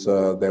systems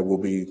that will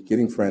be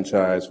getting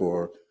franchise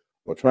or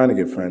trying to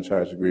get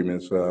franchise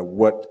agreements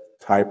what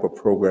type of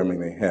programming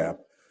they have.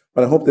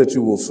 But I hope that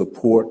you will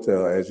support,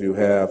 as you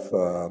have,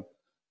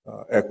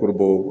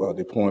 equitable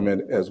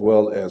deployment as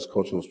well as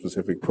cultural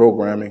specific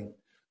programming,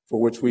 for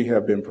which we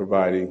have been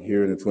providing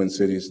here in the Twin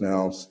Cities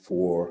now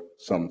for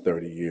some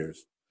 30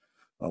 years.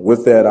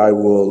 With that, I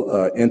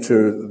will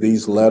enter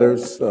these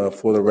letters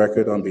for the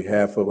record on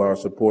behalf of our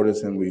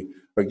supporters, and we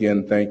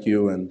again thank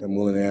you, and I'm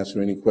willing to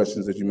answer any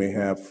questions that you may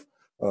have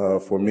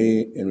for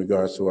me in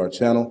regards to our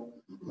channel.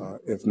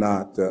 If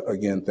not,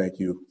 again, thank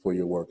you for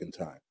your work and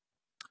time.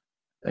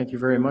 Thank you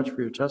very much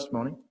for your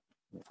testimony.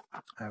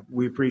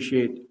 We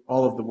appreciate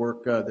all of the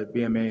work that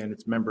BMA and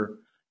its member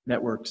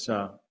networks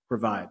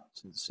provide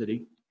to the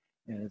city,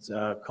 and its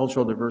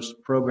cultural diverse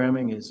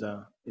programming is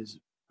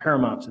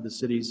paramount to the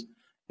city's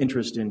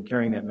interest in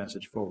carrying that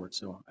message forward.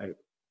 So I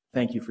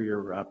thank you for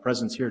your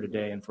presence here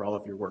today and for all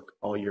of your work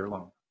all year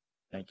long.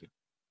 Thank you.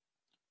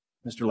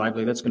 Mr.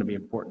 Lively, that's going to be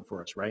important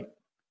for us, right?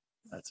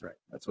 That's right.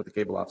 That's what the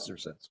cable officer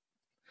says.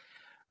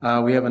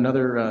 We have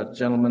another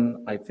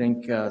gentleman, I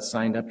think,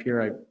 signed up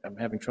here. I'm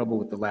having trouble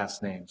with the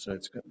last name, so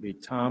it's going to be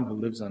Tom, who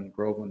lives on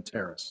Groveland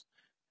Terrace.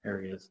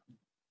 There he is.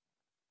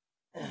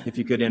 If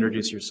you could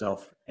introduce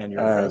yourself and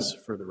your address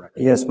for the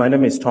record. Yes, my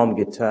name is Tom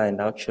Gitta,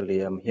 and actually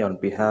I'm here on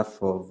behalf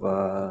of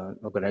an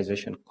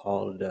organization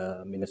called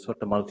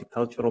Minnesota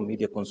Multicultural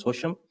Media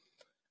Consortium.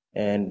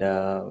 And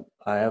I'm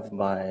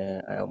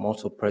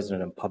also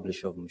president and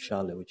publisher of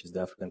Mshale, which is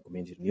the African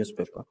community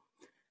newspaper.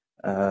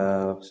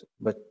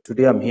 But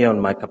today I'm here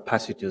on my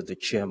capacity as the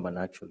chairman,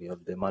 actually,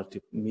 of the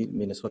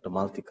Minnesota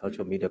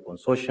Multicultural Media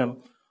Consortium,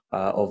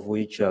 of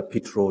which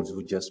Pete Rhodes,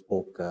 who just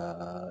spoke,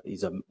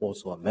 is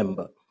also a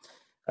member.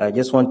 I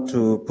just want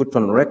to put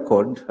on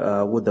record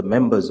what the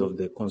members of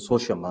the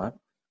consortium are,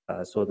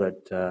 so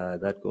that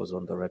that goes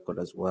on the record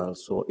as well.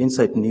 So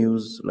Insight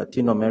News,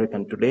 Latino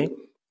American Today,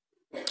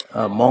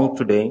 Hmong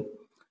Today,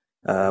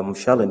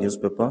 Mshale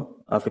Newspaper,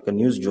 African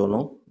News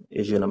Journal,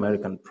 Asian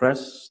American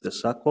Press, The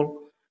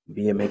Circle,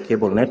 BMA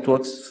Cable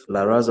Networks,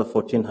 La Raza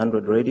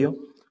 1400 Radio,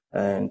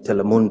 and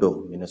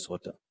Telemundo,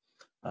 Minnesota.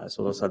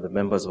 So those are the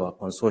members of our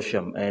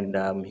consortium, and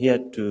I'm here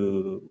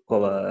to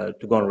go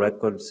on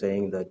record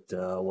saying that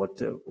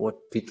what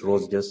Pete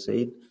Rose just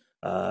said,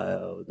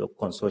 the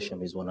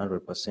consortium is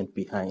 100%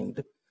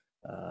 behind.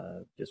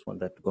 Just want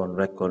that to go on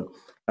record,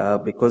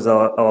 because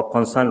our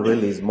concern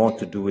really is more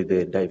to do with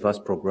the diverse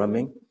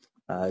programming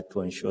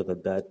to ensure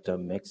that that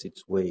makes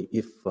its way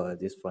if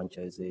this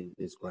franchise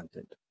is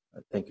granted.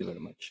 Thank you very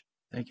much.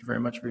 Thank you very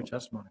much for your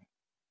testimony.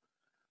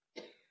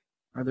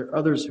 Are there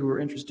others who are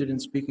interested in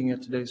speaking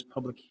at today's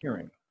public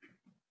hearing?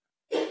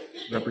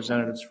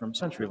 Representatives from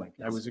CenturyLink.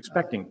 I was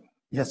expecting.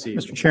 Yes,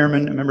 Mr.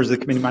 Chairman, members of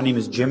the committee, my name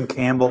is Jim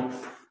Campbell.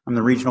 I'm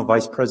the Regional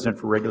Vice President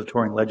for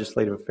Regulatory and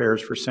Legislative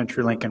Affairs for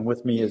CenturyLink, and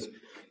with me is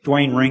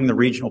Dwayne Ring, the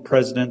Regional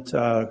President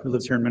who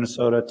lives here in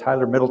Minnesota,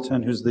 Tyler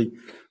Middleton, who's the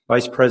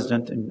Vice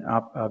President and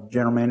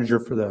General Manager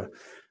for the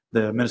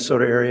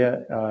Minnesota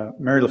area,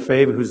 Mary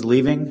LaFave, who's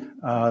leaving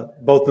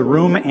both the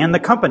room and the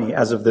company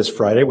as of this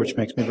Friday, which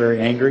makes me very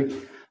angry.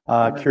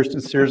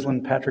 Kirsten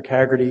Searsland, Patrick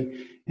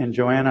Haggerty, and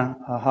Joanna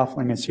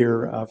Hoffling is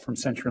here from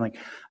CenturyLink.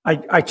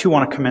 I too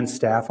want to commend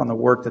staff on the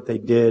work that they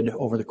did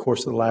over the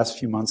course of the last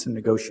few months in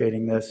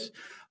negotiating this.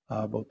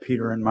 Both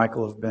Peter and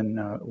Michael have been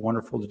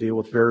wonderful to deal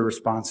with, very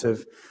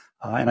responsive.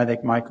 And I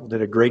think Michael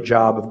did a great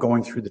job of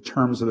going through the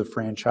terms of the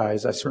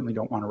franchise. I certainly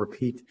don't want to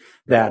repeat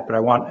that, but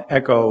I want to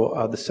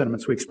echo the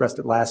sentiments we expressed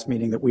at last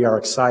meeting that we are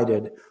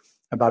excited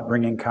about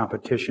bringing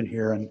competition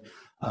here, and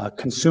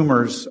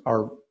consumers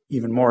are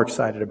even more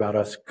excited about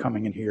us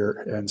coming in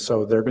here, and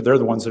so they're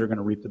the ones that are going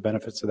to reap the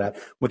benefits of that.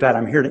 With that,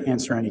 I'm here to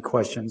answer any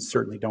questions.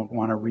 Certainly don't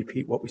want to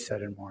repeat what we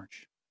said in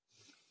March.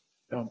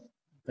 No,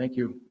 thank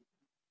you.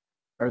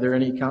 Are there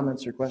any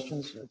comments or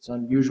questions? It's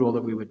unusual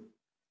that we would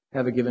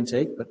have a give and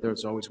take, but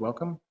there's always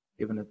welcome,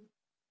 given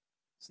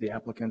is the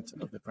applicant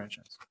of the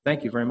franchise.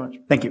 Thank you very much.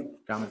 Thank you.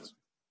 Comments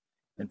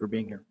and for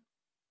being here.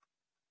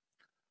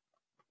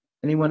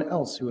 Anyone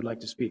else who would like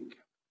to speak?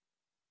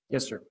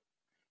 Yes, sir.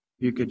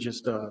 If you could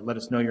just let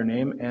us know your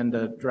name and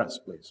address,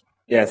 please.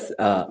 Yes,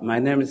 my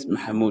name is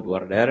Mahmoud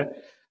Warder.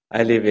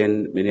 I live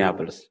in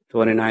Minneapolis,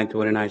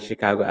 2929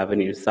 Chicago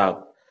Avenue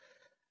South.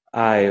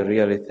 I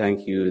really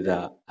thank you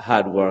the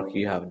hard work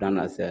you have done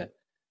as a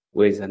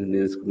Ways and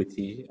Means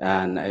Committee,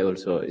 and I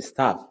also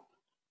staff.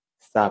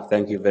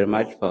 Thank you very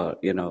much for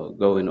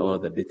going all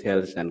the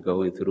details and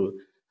going through.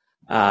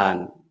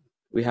 And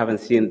we haven't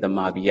seen the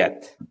map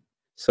yet,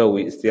 so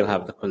we still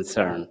have the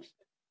concern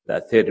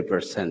that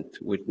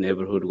 30% which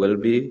neighborhood will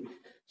be.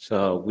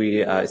 So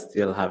we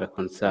still have a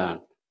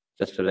concern.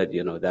 Just to let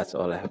you know, that's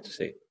all I have to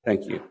say.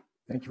 Thank you.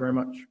 Thank you very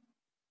much.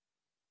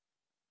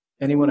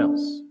 Anyone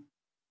else?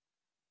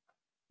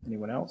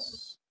 Anyone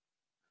else?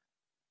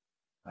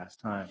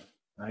 Last time.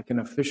 I can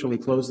officially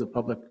close the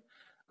public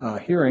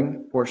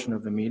hearing portion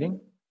of the meeting.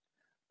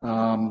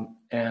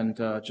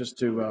 Just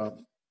to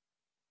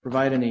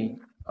provide any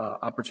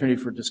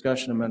opportunity for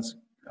discussion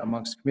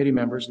amongst committee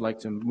members, I'd like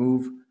to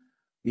move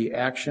the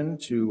action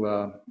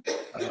to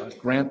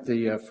grant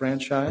the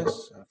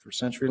franchise for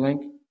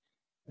CenturyLink,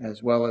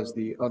 as well as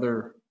the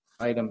other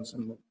items.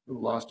 I'm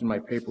lost in my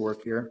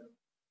paperwork here.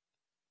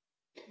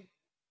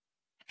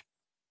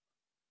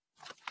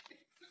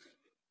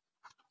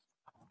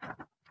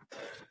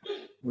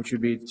 Which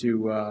would be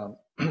to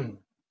have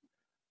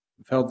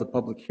held the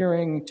public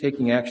hearing,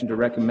 taking action to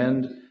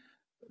recommend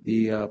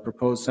the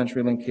proposed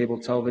CenturyLink cable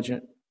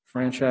television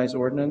franchise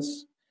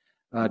ordinance,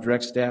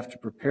 direct staff to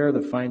prepare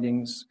the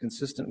findings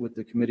consistent with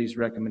the committee's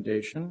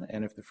recommendation,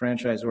 and if the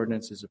franchise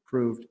ordinance is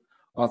approved,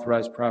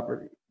 authorize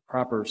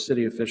proper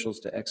city officials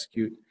to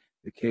execute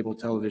the cable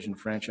television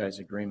franchise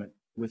agreement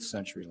with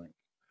CenturyLink.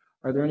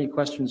 Are there any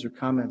questions or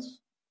comments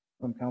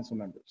from council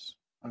members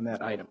on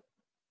that item?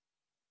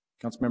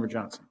 Councilmember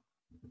Johnson.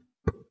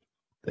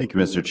 Thank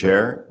you, Mr.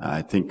 Chair.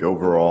 I think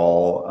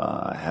overall,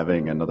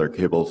 having another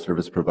cable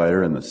service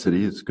provider in the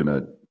city is going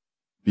to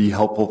be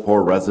helpful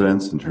for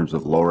residents in terms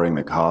of lowering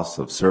the costs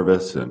of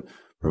service and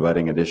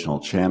providing additional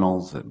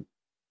channels. And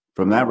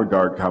from that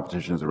regard,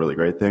 competition is a really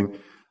great thing.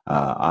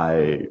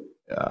 I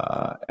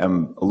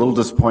am a little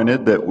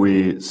disappointed that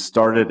we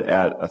started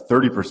at a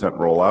 30%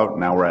 rollout.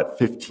 Now we're at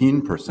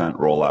 15%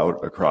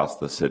 rollout across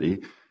the city.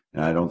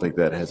 And I don't think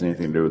that has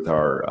anything to do with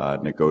our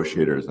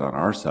negotiators on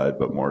our side,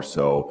 but more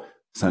so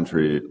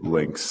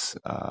CenturyLink's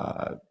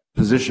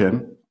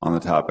position on the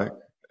topic.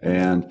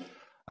 And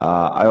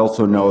I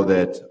also know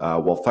that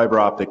while fiber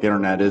optic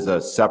internet is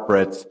a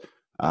separate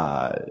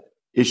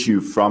issue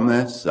from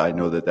this, I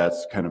know that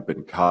that's kind of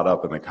been caught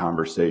up in the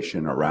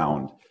conversation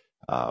around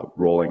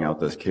rolling out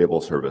this cable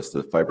service,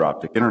 the fiber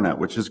optic internet,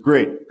 which is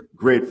great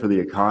for the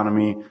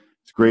economy.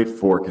 It's great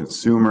for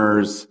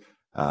consumers.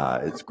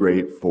 It's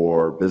great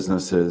for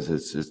businesses.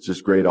 It's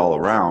just great all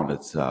around.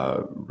 It's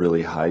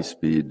really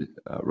high-speed,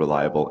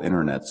 reliable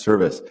internet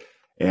service.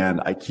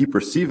 And I keep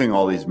receiving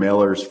all these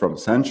mailers from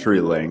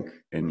CenturyLink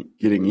and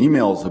getting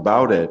emails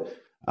about it,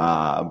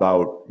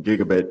 about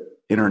gigabit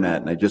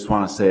internet. And I just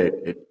want to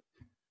say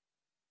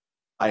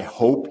I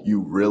hope you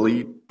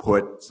really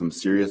put some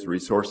serious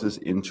resources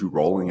into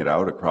rolling it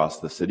out across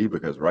the city,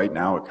 because right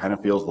now it kind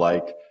of feels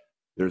like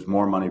there's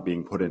more money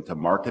being put into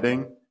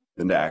marketing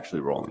than to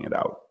actually rolling it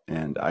out.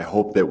 And I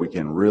hope that we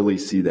can really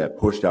see that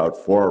pushed out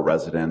for our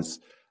residents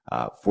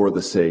for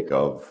the sake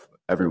of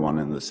everyone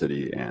in the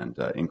city and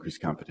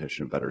increased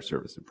competition, better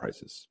service and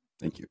prices.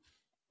 Thank you.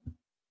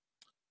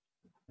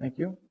 Thank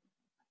you.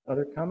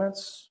 Other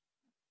comments?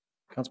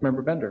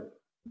 Councilmember Bender.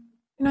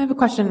 I have a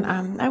question.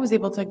 I was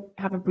able to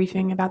have a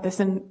briefing about this,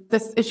 and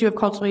this issue of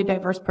culturally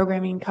diverse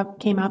programming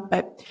came up,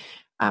 but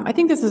I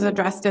think this is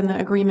addressed in the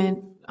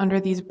agreement under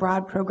these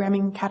broad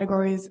programming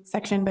categories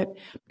section, but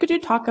could you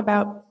talk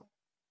about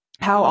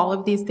how all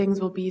of these things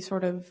will be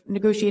sort of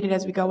negotiated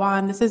as we go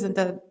on? This isn't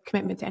a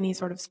commitment to any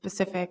sort of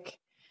specific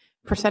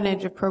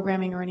percentage of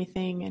programming or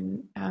anything,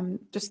 and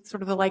just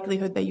sort of the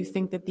likelihood that you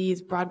think that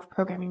these broad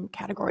programming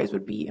categories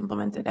would be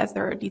implemented as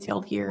they're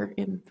detailed here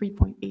in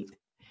 3.8.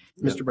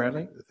 Mr.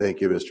 Bradley? Thank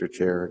you, Mr.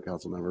 Chair and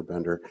Councilmember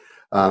Bender.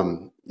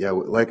 Yeah,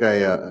 like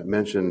I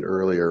mentioned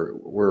earlier,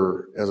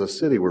 as a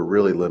city, we're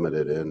really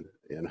limited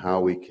in how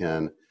we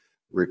can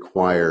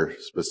require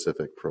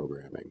specific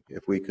programming.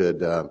 If we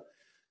could,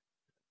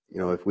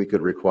 if we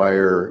could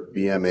require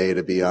BMA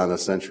to be on the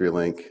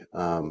CenturyLink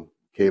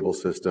cable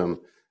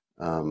system,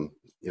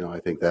 I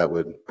think that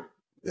would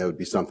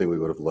be something we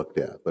would have looked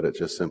at, but it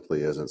just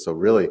simply isn't. So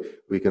really,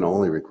 we can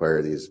only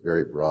require these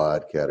very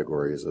broad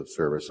categories of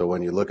service. So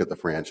when you look at the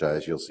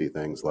franchise, you'll see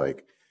things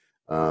like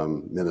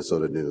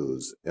Minnesota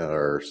news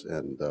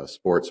and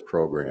sports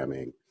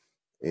programming.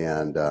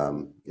 And,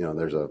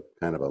 there's a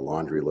kind of a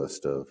laundry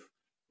list of,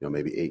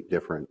 maybe 8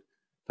 different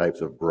types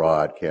of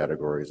broad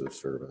categories of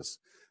service.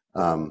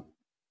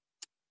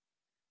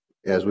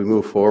 As we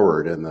move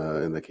forward in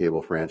the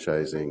cable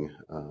franchising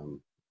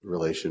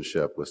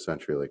relationship with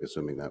CenturyLink,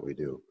 assuming that we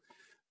do,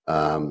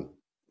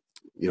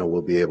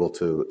 we'll be able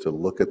to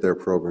look at their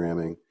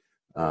programming.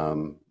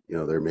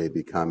 There may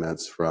be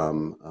comments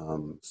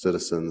from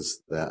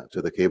citizens that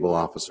to the cable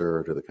officer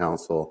or to the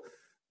council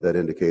that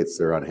indicates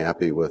they're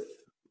unhappy with,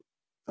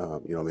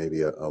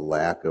 maybe a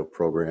lack of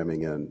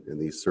programming in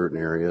these certain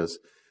areas.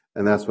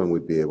 And that's when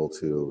we'd be able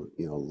to,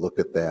 look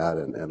at that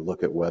and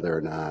look at whether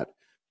or not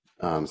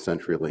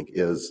CenturyLink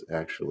is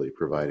actually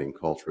providing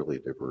culturally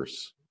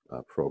diverse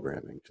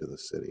programming to the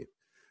city.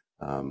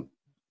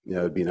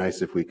 It'd be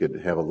nice if we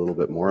could have a little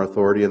bit more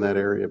authority in that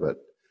area, but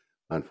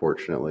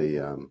unfortunately,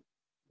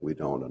 we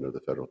don't under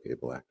the Federal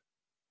Cable Act.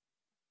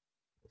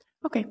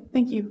 Okay,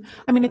 thank you.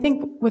 I mean, I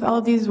think with all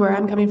of these, where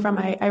I'm coming from,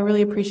 I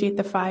really appreciate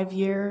the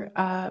 5-year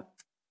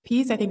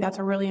piece. I think that's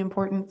a really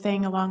important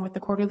thing, along with the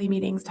quarterly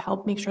meetings, to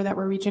help make sure that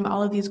we're reaching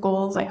all of these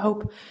goals. I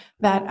hope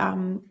that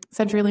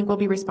CenturyLink will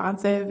be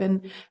responsive,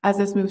 and as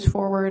this moves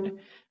forward,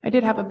 I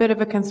did have a bit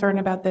of a concern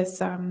about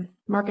this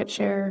market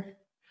share,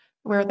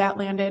 where that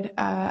landed.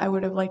 I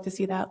would have liked to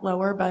see that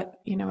lower, but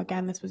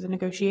again, this was a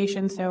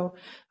negotiation, so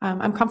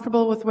I'm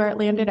comfortable with where it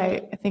landed.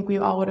 I think we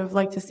all would have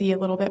liked to see a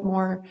little bit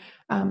more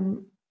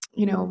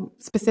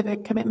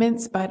specific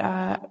commitments,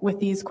 but with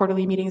these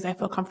quarterly meetings, I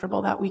feel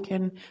comfortable that we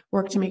can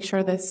work to make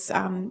sure this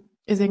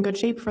is in good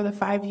shape for the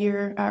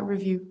 5-year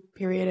review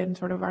period and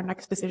sort of our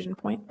next decision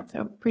point.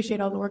 So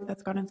appreciate all the work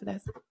that's gone into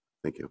this.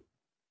 Thank you.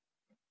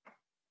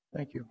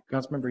 Thank you.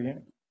 Councilmember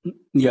Yang.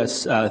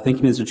 Yes,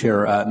 thank you, Mr.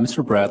 Chair.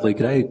 Mr. Bradley,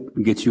 could I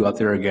get you up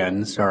there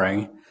again?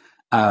 Sorry.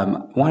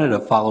 Wanted to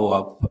follow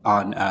up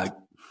on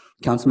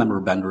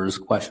Councilmember Bender's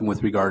question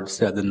with regards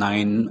to the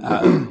 9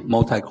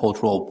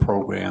 multicultural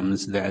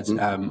programs that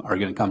are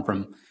going to come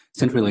from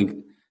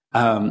CenturyLink.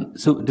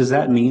 So does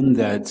that mean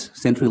that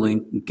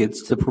CenturyLink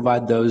gets to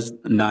provide those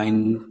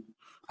 9,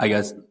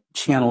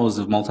 channels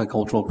of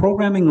multicultural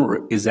programming,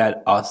 or is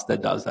that us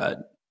that does that?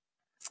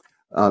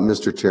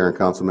 Mr. Chair and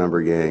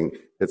Councilmember Yang,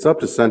 it's up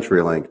to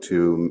CenturyLink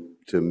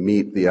to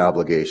meet the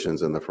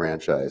obligations in the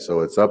franchise.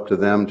 So it's up to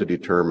them to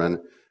determine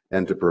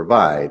and to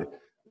provide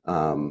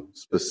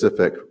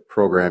specific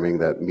programming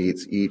that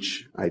meets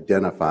each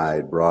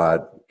identified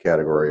broad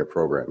category of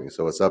programming.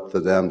 So it's up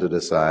to them to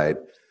decide,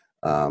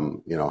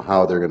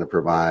 how they're going to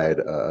provide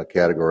a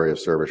category of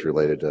service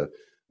related to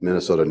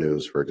Minnesota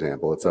news, for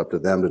example. It's up to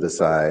them to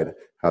decide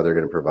how they're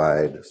going to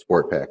provide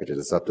sport packages.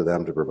 It's up to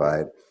them to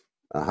provide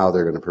how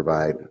they're going to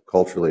provide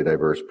culturally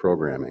diverse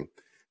programming.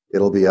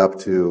 It'll be up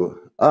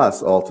to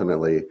us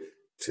ultimately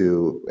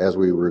to, as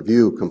we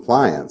review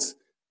compliance,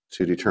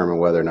 to determine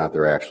whether or not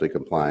they're actually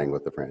complying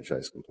with the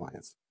franchise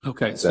compliance.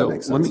 Okay, so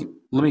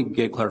let me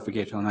get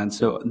clarification on that.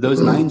 So those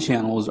 9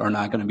 channels are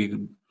not going to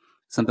be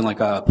something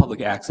like a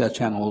public access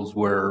channels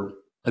where,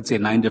 let's say,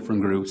 9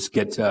 different groups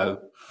get to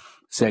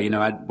say,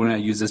 we're going to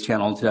use this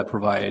channel to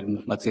provide,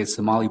 let's say,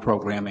 Somali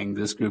programming,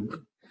 this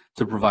group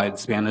to provide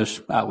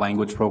Spanish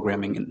language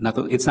programming.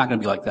 It's not going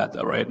to be like that,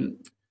 though, right?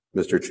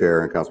 Mr.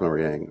 Chair and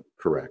Councilmember Yang,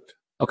 correct.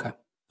 Okay,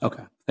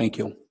 thank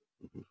you.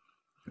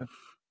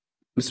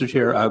 Mr.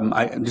 Chair,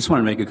 I just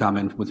want to make a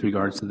comment with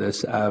regards to this.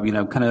 To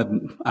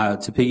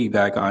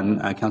piggyback on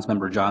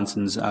Councilmember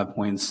Johnson's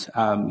points.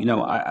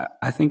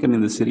 I think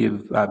the city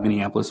of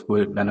Minneapolis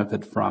would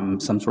benefit from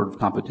some sort of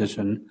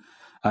competition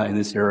in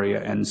this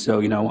area, and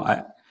so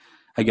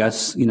I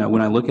guess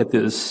when I look at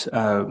this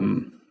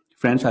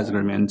franchise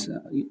agreement,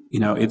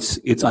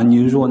 it's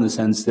unusual in the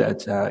sense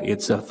that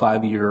it's a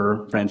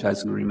 5-year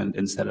franchise agreement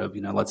instead of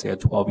let's say a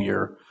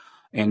 12-year.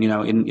 And,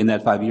 in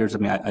that 5 years,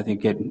 I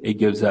think it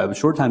gives a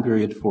short time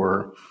period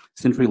for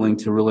CenturyLink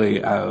to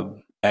really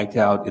act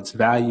out its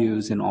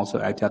values and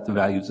also act out the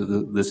values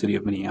of the city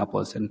of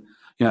Minneapolis. And,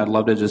 I'd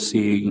love to just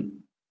see,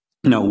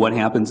 what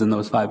happens in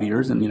those 5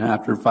 years. And,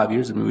 after 5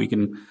 years, we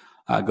can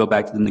go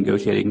back to the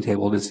negotiating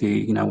table to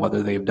see,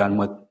 whether they've done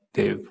what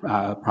they've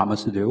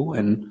promised to do.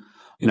 And,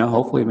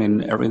 hopefully,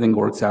 everything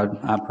works out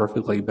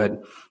perfectly.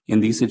 But in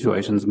these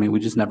situations, we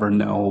just never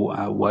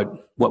know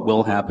what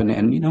will happen.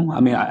 And,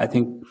 I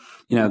think,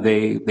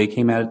 they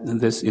came at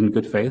this in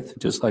good faith,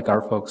 just like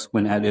our folks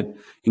went at it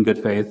in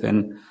good faith.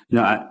 And,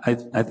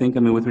 I think,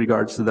 with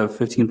regards to the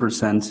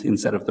 15%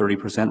 instead of 30%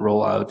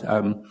 rollout,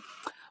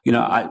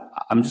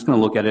 I'm just going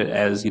to look at it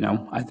as,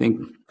 I think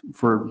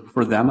for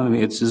them,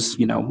 it's just,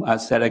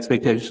 set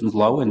expectations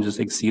low and just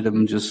exceed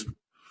them just,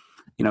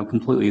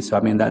 completely. So,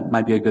 that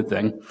might be a good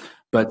thing.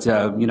 But,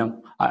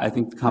 I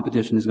think the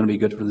competition is going to be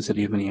good for the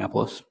city of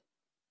Minneapolis.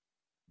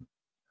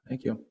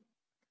 Thank you.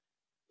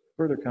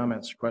 Further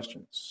comments or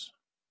questions?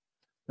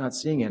 Not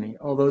seeing any.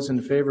 All those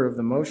in favor of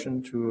the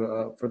motion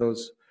for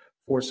those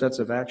 4 sets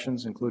of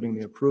actions, including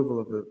the approval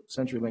of the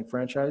CenturyLink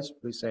franchise,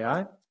 please say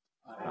aye.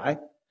 Aye.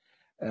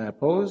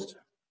 Opposed?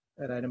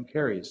 That item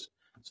carries.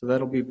 So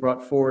that'll be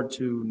brought forward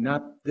to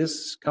not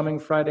this coming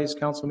Friday's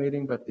council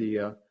meeting, but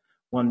the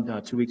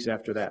one 2 weeks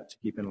after that, to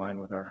keep in line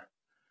with our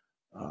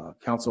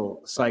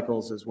council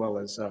cycles as well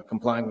as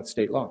complying with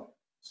state law.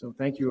 So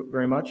thank you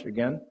very much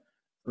again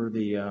for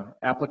the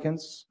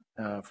applicants,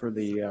 for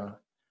the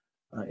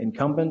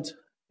incumbent,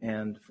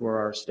 and for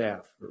our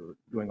staff for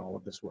doing all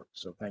of this work.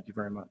 So thank you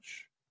very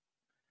much.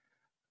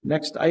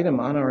 Next item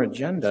on our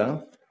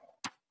agenda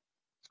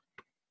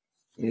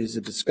is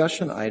a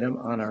discussion item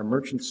on our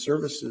merchant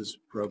services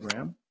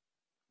program.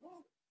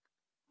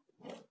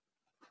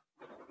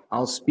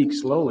 I'll speak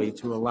slowly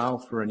to allow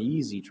for an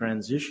easy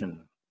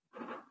transition.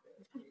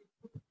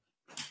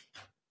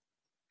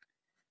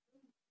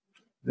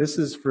 This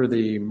is for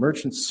the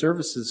merchant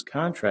services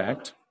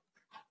contract,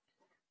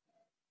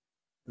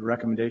 the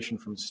recommendation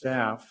from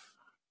staff.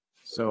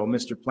 So,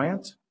 Mr.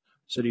 Plant,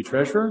 City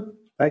Treasurer.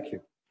 Thank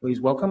you. Please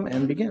welcome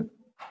and begin.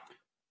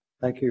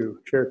 Thank you,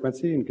 Chair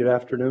Quincy, and good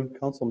afternoon,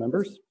 council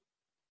members.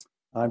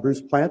 I'm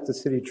Bruce Plant, the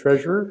City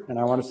Treasurer, and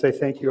I want to say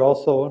thank you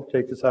also,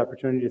 take this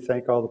opportunity to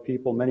thank all the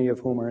people, many of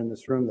whom are in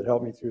this room, that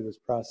helped me through this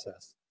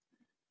process.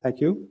 Thank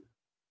you.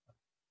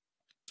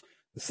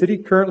 The city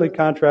currently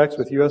contracts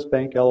with U.S.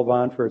 Bank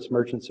Elavon for its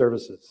merchant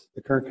services.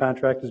 The current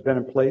contract has been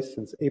in place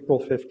since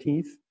April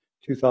 15th,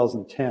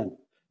 2010.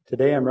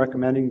 Today, I'm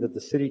recommending that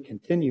the city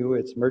continue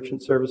its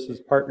merchant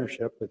services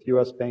partnership with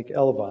U.S. Bank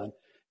Elavon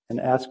and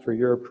ask for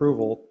your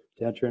approval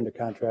to enter into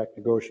contract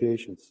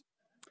negotiations.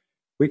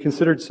 We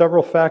considered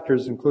several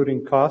factors,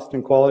 including cost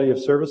and quality of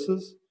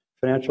services,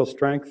 financial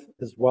strength,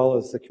 as well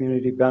as the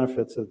community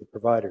benefits of the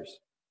providers.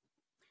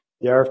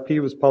 The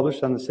RFP was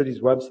published on the city's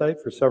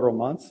website for several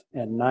months,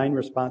 and 9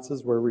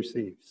 responses were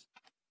received.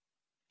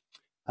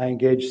 I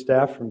engaged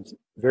staff from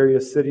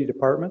various city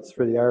departments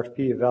for the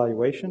RFP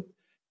evaluation,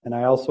 and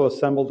I also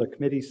assembled a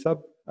community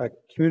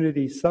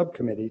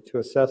subcommittee to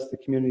assess the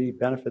community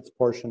benefits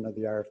portion of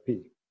the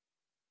RFP.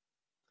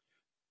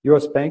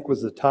 U.S. Bank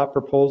was the top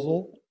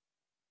proposal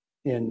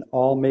in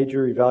all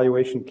major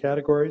evaluation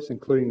categories,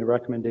 including the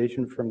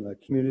recommendation from the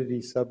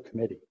community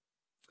subcommittee.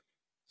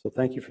 So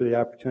thank you for the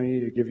opportunity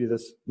to give you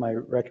my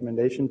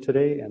recommendation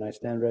today, and I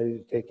stand ready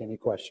to take any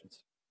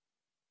questions.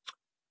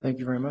 Thank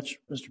you very much,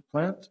 Mr.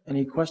 Plant.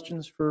 Any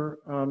questions for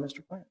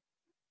Mr. Plant?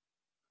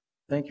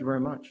 Thank you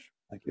very much.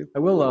 Thank you. I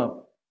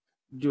will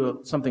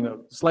do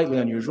something slightly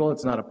unusual.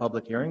 It's not a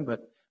public hearing,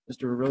 but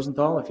Mr.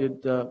 Rosenthal, if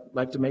you'd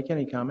like to make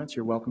any comments,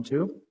 you're welcome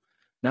to.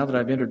 Now that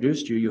I've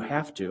introduced you, you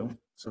have to.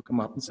 So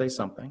come up and say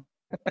something.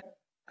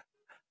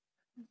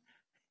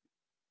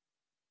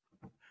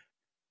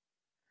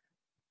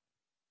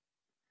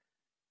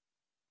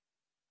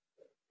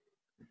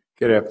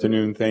 Good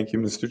afternoon. Thank you,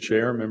 Mr.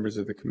 Chair, members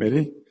of the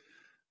committee.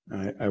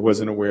 I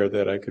wasn't aware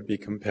that I could be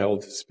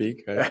compelled to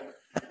speak,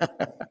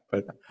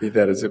 but be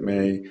that as it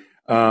may.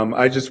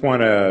 I just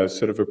want to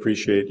sort of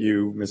appreciate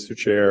you, Mr.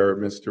 Chair,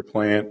 Mr.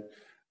 Plant,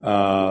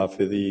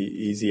 for the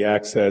easy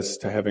access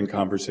to having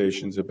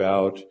conversations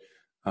about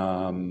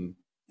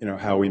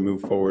how we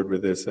move forward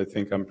with this. I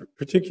think I'm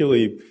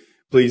particularly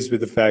pleased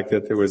with the fact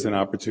that there was an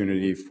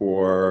opportunity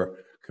for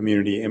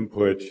community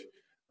input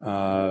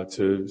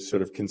to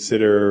sort of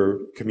consider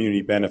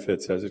community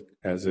benefits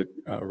as it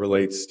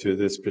relates to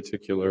this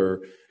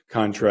particular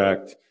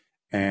contract.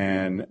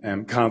 And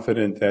I'm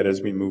confident that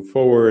as we move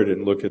forward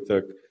and look at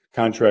the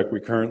contract we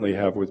currently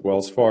have with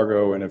Wells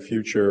Fargo and a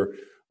future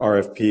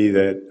RFP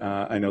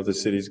that I know the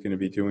city is going to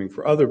be doing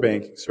for other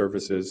banking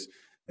services,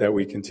 that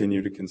we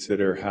continue to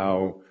consider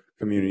how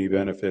community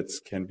benefits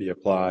can be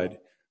applied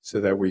so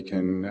that we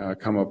can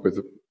come up with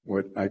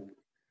what I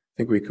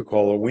think we could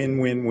call a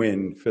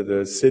win-win-win for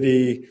the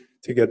city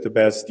to get the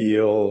best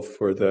deal,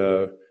 for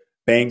the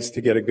banks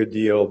to get a good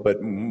deal, but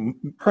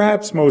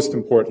perhaps most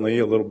importantly,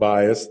 a little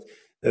biased,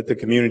 that the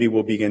community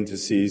will begin to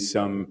see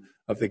some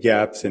of the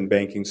gaps in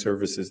banking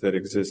services that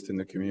exist in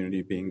the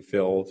community being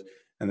filled,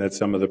 and that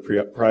some of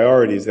the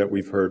priorities that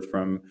we've heard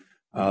from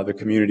the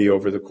community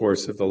over the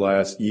course of the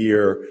last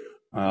year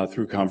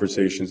through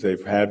conversations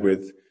we've had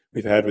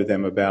with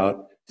them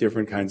about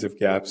different kinds of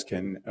gaps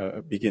can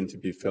begin to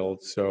be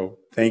filled. So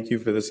thank you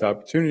for this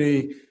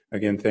opportunity.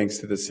 Again, thanks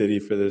to the city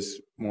for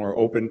this more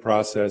open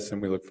process,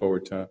 and we look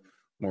forward to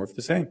more of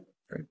the same.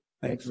 Great.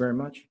 Thanks very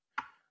much.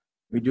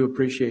 We do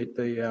appreciate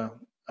the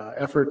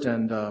effort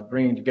and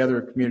bringing together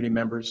community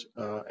members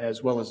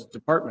as well as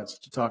departments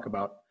to talk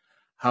about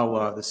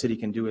how the city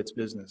can do its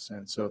business.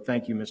 And so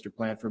thank you, Mr.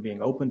 Plant, for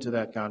being open to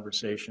that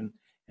conversation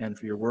and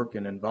for your work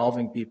in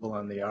involving people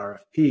on the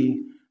RFP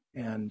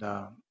and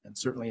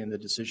certainly in the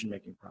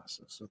decision-making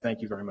process. So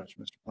thank you very much,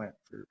 Mr. Plant,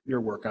 for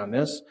your work on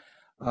this.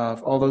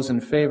 All those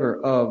in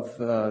favor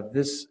of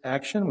this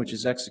action, which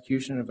is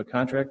execution of a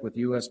contract with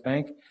U.S.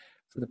 Bank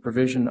for the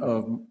provision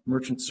of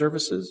merchant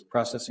services,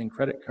 processing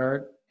credit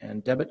card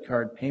and debit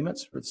card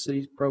payments for the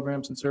city's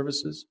programs and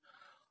services,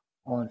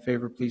 all in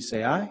favor, please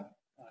say aye.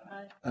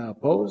 Aye.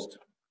 Opposed?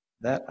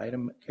 That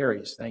item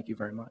carries. Thank you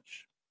very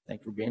much.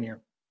 Thank you for being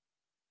here.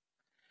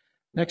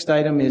 Next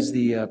item is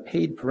the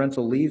paid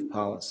parental leave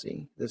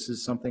policy. This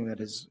is something that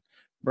is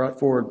brought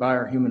forward by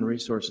our Human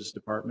Resources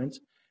Department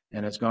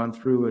and has gone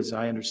through, as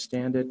I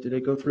understand it, did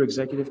it go through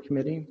Executive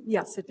Committee?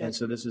 Yes, it did. And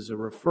so this is a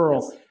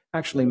referral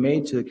actually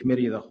made to the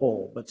Committee of the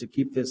Whole, but to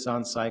keep this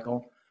on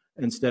cycle,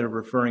 instead of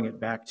referring it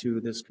back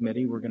to this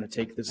committee, we're going to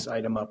take this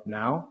item up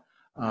now.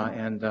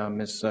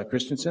 Ms.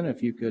 Christensen,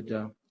 if you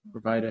could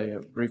provide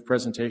a brief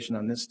presentation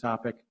on this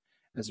topic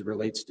as it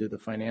relates to the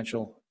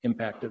financial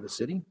impact of the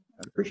city,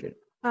 I'd appreciate it.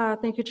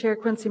 Thank you, Chair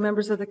Quincy,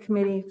 members of the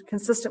committee.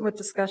 Consistent with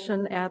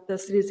discussion at the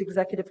city's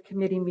executive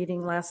committee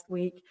meeting last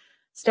week,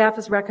 staff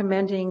is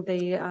recommending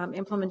the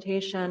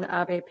implementation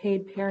of a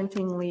paid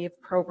parenting leave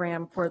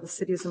program for the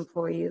city's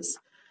employees.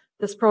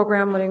 This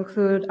program would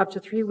include up to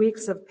 3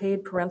 weeks of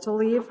paid parental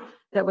leave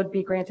that would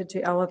be granted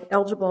to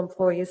eligible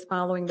employees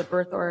following the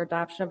birth or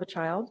adoption of a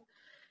child.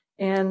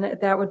 And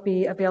that would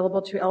be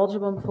available to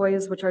eligible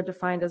employees, which are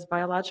defined as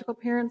biological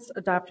parents,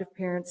 adoptive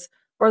parents,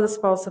 or the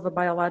spouse of a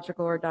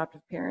biological or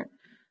adoptive parent.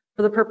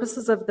 For the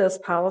purposes of this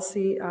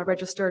policy,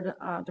 registered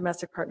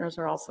domestic partners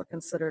are also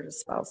considered as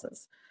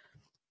spouses.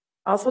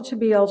 Also, to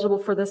be eligible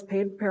for this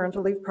paid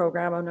parental leave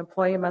program, an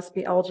employee must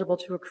be eligible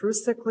to accrue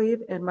sick leave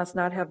and must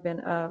not have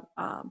been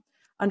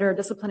under a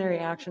disciplinary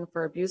action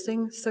for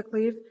abusing sick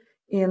leave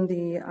in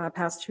the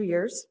past 2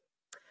 years.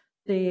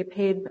 The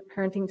paid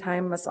parenting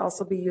time must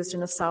also be used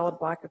in a solid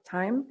block of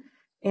time,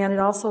 and it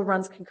also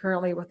runs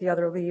concurrently with the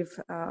other leave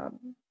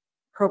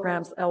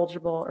programs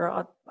eligible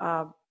or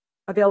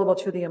available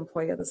to the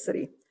employee of the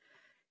city.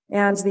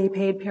 And the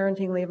paid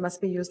parenting leave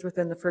must be used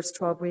within the first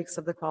 12 weeks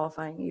of the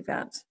qualifying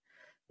event.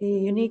 The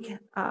unique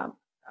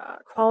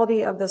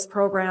quality of this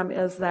program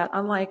is that,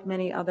 unlike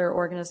many other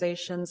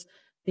organizations,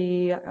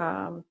 the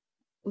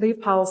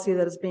leave policy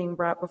that is being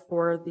brought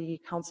before the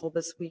council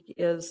this week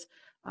is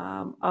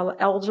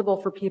eligible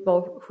for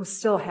people who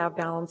still have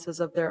balances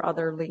of their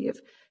other leave,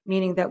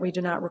 meaning that we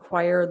do not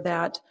require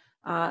that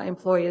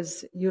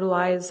employees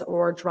utilize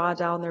or draw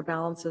down their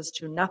balances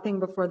to nothing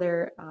before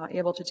they're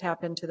able to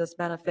tap into this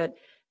benefit.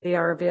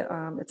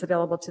 It's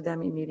available to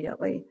them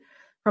immediately.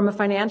 From a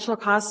financial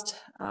cost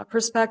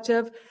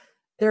perspective,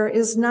 there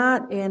is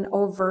not an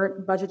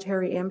overt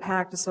budgetary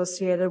impact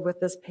associated with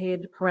this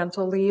paid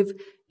parental leave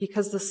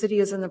because the city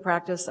is in the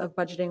practice of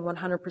budgeting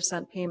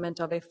 100%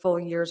 payment of a full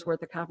year's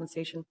worth of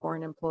compensation for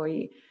an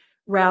employee.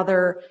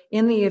 Rather,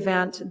 in the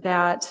event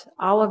that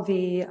all of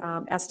the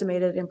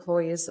estimated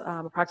employees,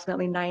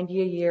 approximately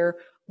 90 a year,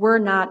 were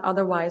not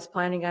otherwise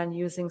planning on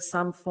using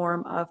some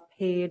form of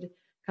paid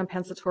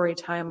compensatory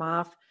time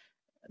off,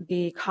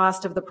 the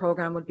cost of the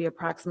program would be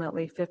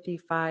approximately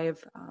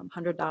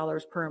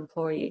 $5,500 per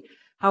employee.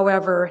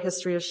 However,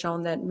 history has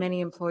shown that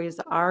many employees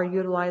are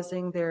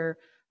utilizing their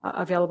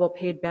available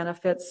paid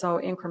benefits, so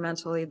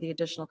incrementally the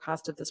additional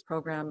cost of this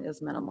program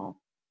is minimal.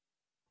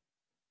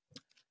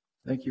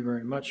 Thank you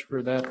very much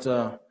for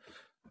that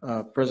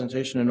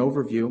presentation and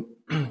overview.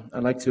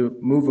 I'd like to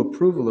move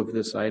approval of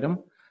this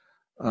item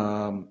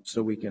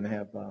so we can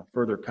have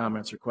further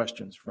comments or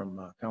questions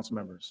from council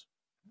members.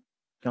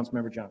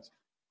 Councilmember Johnson.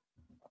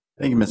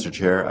 Thank you, Mr.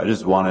 Chair. I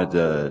just wanted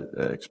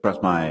to express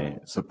my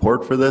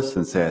support for this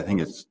and say I think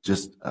it's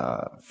just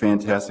a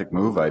fantastic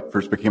move. I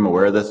first became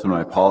aware of this when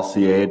my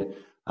policy aide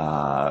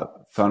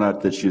found out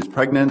that she was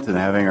pregnant and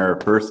having her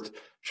first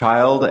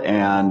child,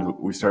 and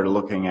we started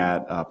looking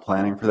at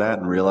planning for that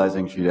and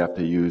realizing she'd have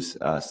to use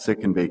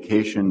sick and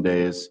vacation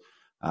days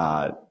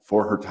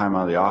for her time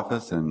out of the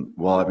office. And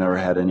while I've never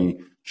had any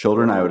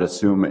children, I would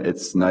assume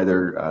it's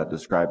neither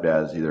described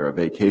as either a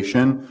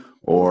vacation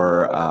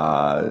or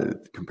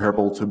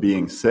comparable to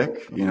being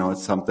sick. You know,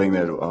 it's something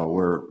that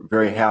we're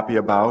very happy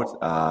about,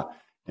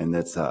 and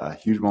it's a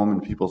huge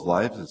moment in people's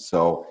lives. And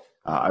so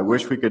I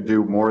wish we could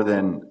do more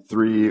than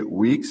 3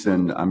 weeks,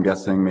 and I'm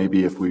guessing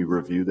maybe if we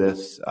review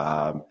this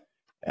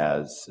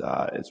as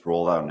it's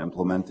rolled out and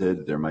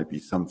implemented, there might be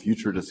some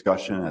future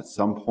discussion at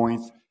some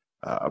point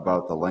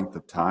about the length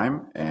of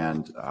time.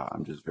 And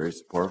I'm just very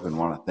supportive and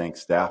want to thank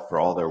staff for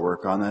all their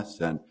work on this,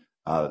 and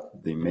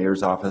the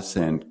mayor's office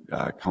and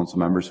council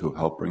members who have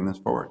helped bring this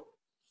forward.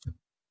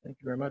 Thank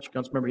you very much.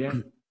 Councilmember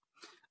Yang.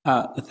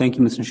 Thank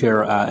you, Mr.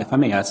 Chair. If I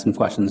may ask some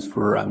questions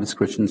for Ms.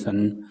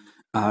 Christensen.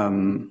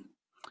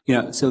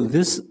 So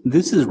this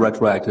is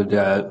retroactive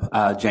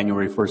to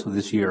January 1st of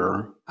this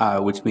year,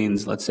 which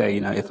means, let's say,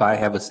 if I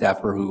have a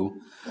staffer who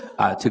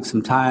took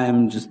some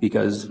time just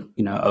because,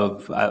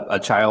 of a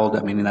child,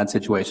 in that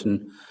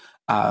situation,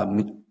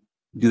 do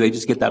they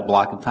just get that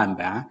block of time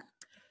back?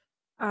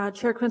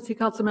 Chair Quincy,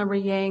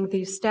 Councilmember Yang,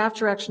 the staff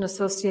direction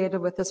associated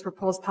with this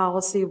proposed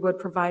policy would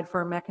provide for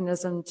a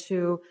mechanism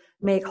to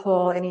make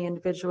whole any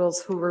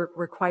individuals who were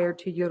required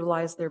to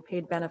utilize their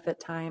paid benefit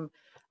time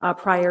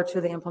prior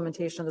to the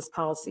implementation of this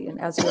policy. And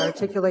as you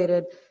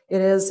articulated, it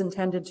is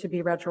intended to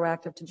be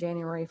retroactive to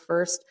January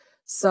 1st.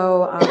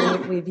 So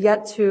we've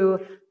yet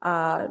to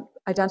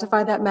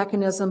identify that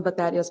mechanism, but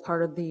that is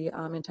part of the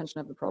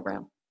intention of the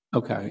program.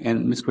 Okay.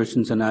 And Ms.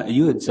 Christensen,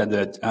 you had said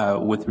that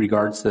with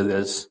regards to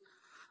this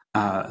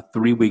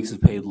 3 weeks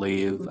of paid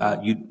leave,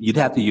 you'd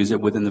have to use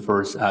it within the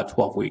first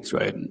 12 weeks,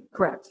 right?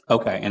 Correct.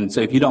 Okay. And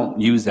so if you don't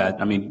use that,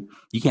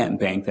 you can't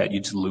bank that,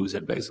 you just lose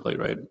it basically,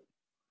 right?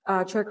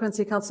 Chair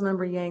Quincy,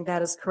 Councilmember Yang,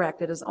 that is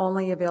correct. It is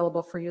only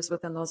available for use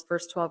within those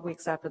first 12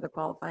 weeks after the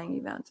qualifying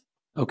event.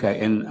 Okay.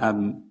 And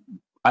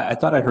I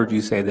thought I heard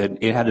you say that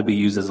it had to be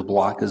used as a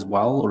block as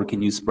well, or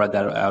can you spread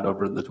that out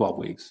over the 12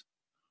 weeks?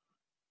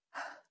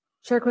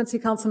 Chair Quincy,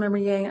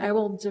 Councilmember Yang, I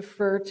will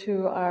defer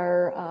to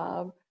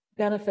our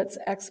benefits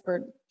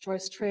expert,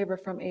 Joyce Traber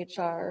from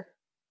HR,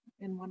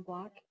 in one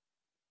block.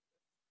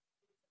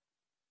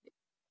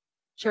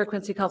 Chair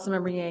Quincy,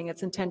 Councilmember Yang,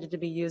 it's intended to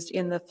be used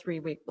in the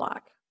 3-week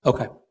block.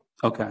 Okay.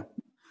 Okay.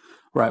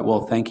 Right.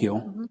 Well, thank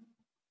you.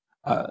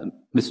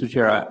 Mr.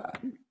 Chair,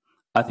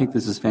 I think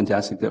this is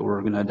fantastic that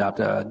we're going to adopt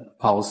a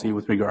policy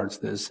with regards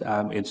to this.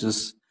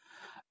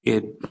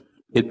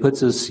 It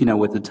puts us,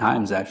 with the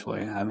times,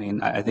 actually. I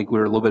mean, I think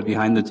we're a little bit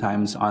behind the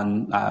times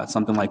on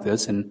something like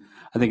this, and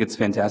I think it's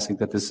fantastic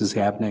that this is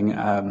happening.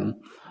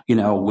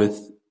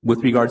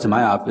 With regards to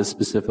my office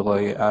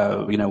specifically,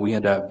 we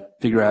had to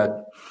figure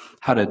out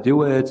how to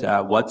do it,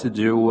 what to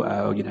do.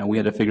 We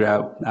had to figure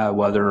out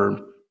whether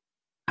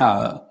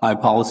my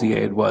policy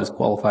aide was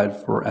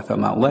qualified for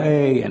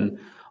FMLA and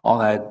all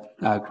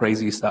that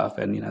crazy stuff.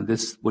 And,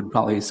 this would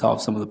probably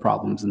solve some of the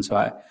problems. And so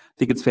I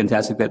think it's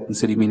fantastic that the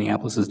city of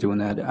Minneapolis is doing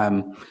that.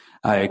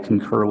 I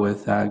concur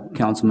with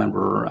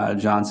Councilmember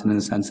Johnson in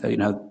the sense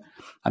that,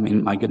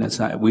 my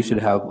goodness, we should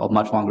have a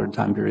much longer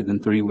time period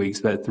than 3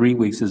 weeks, but 3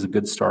 weeks is a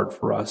good start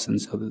for us.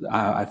 And so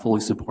I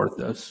fully support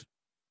this.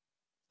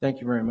 Thank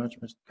you very much,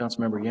 Mr.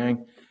 Councilmember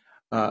Yang.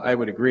 I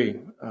would agree.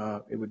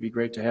 It would be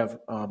great to have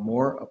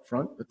more up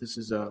front, but this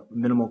is a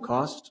minimal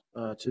cost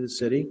to the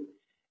city.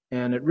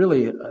 And it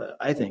really,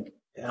 I think,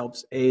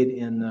 helps aid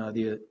in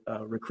the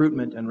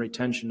recruitment and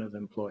retention of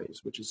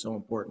employees, which is so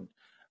important.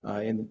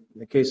 In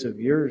the case of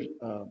your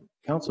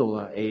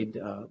council aide,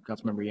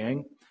 Councilmember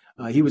Yang,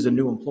 he was a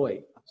new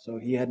employee, so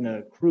he hadn't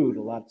accrued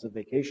lots of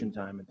vacation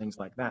time and things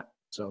like that.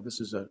 So this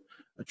is a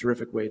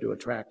terrific way to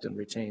attract and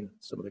retain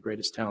some of the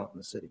greatest talent in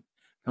the city.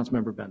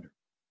 Councilmember Bender.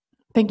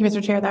 Thank you,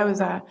 Mr. Chair. That was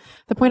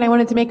the point I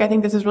wanted to make. I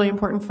think this is really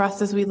important for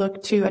us as we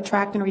look to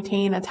attract and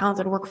retain a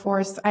talented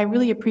workforce. I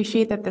really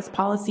appreciate that this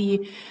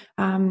policy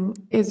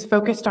is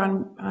focused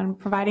on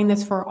providing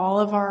this for all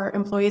of our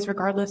employees,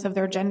 regardless of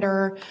their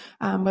gender,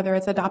 whether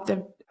it's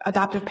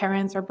adoptive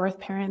parents or birth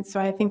parents.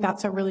 So I think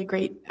that's a really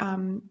great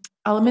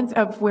element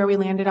of where we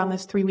landed on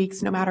this 3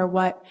 weeks, no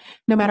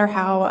matter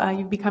how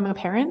you've become a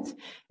parent.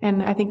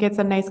 And I think it's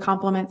a nice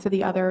complement to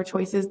the other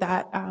choices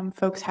that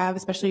folks have,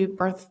 especially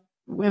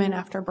women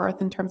after birth,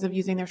 in terms of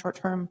using their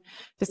short-term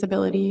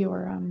disability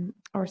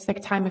or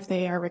sick time if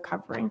they are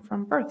recovering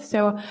from birth.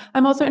 So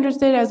I'm also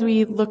interested, as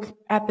we look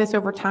at this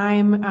over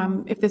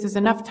time, if this is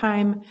enough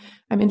time.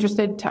 I'm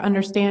interested to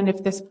understand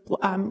if this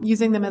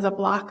using them as a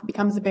block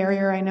becomes a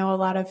barrier. I know a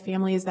lot of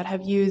families that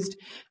have used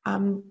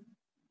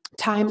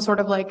time sort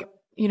of like,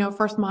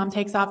 first mom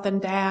takes off, then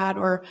dad,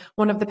 or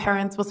one of the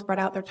parents will spread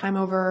out their time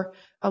over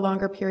a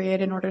longer period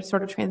in order to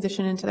sort of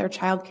transition into their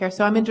childcare.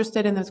 So I'm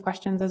interested in those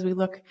questions as we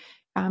look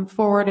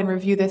forward and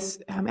review this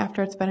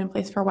after it's been in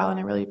place for a while, and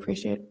I really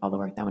appreciate all the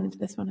work that went into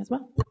this one as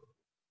well.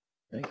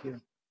 Thank you.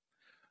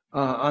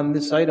 On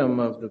this item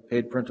of the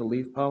paid parental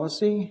leave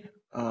policy,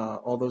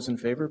 all those in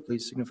favor,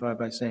 please signify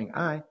by saying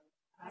aye.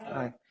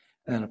 Aye.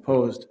 And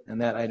opposed,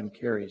 and that item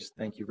carries.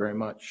 Thank you very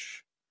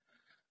much.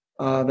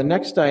 The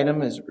next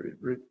item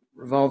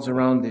revolves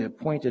around the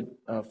appointed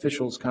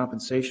officials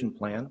compensation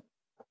plan.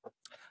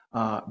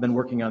 I've been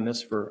working on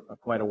this for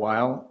quite a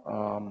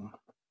while.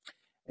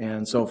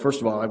 And so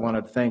first of all, I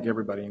wanted to thank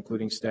everybody,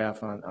 including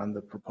staff, on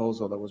the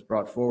proposal that was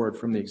brought forward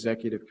from the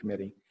executive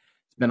committee.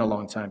 It's been a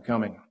long time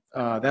coming.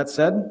 That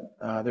said,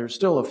 there's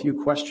still a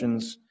few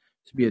questions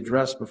to be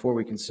addressed before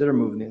we consider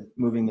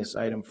moving this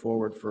item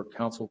forward for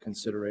council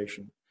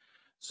consideration.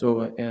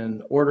 So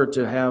in order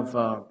to have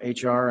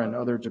HR and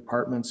other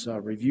departments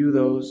review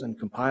those and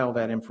compile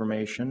that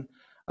information,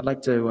 I'd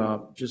like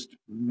to just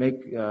make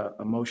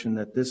a motion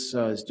that this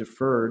is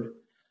deferred,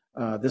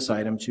 this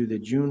item, to the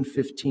June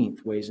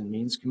 15th Ways and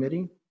Means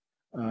Committee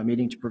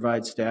meeting to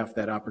provide staff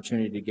that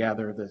opportunity to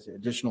gather the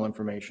additional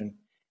information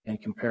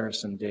and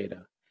comparison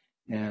data.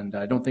 And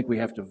I don't think we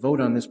have to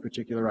vote on this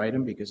particular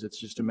item because it's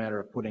just a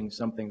matter of putting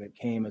something that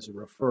came as a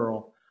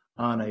referral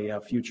on a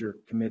future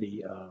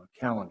committee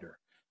calendar.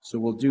 So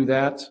we'll do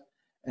that,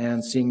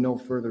 and seeing no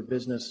further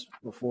business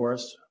before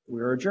us, we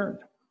are adjourned.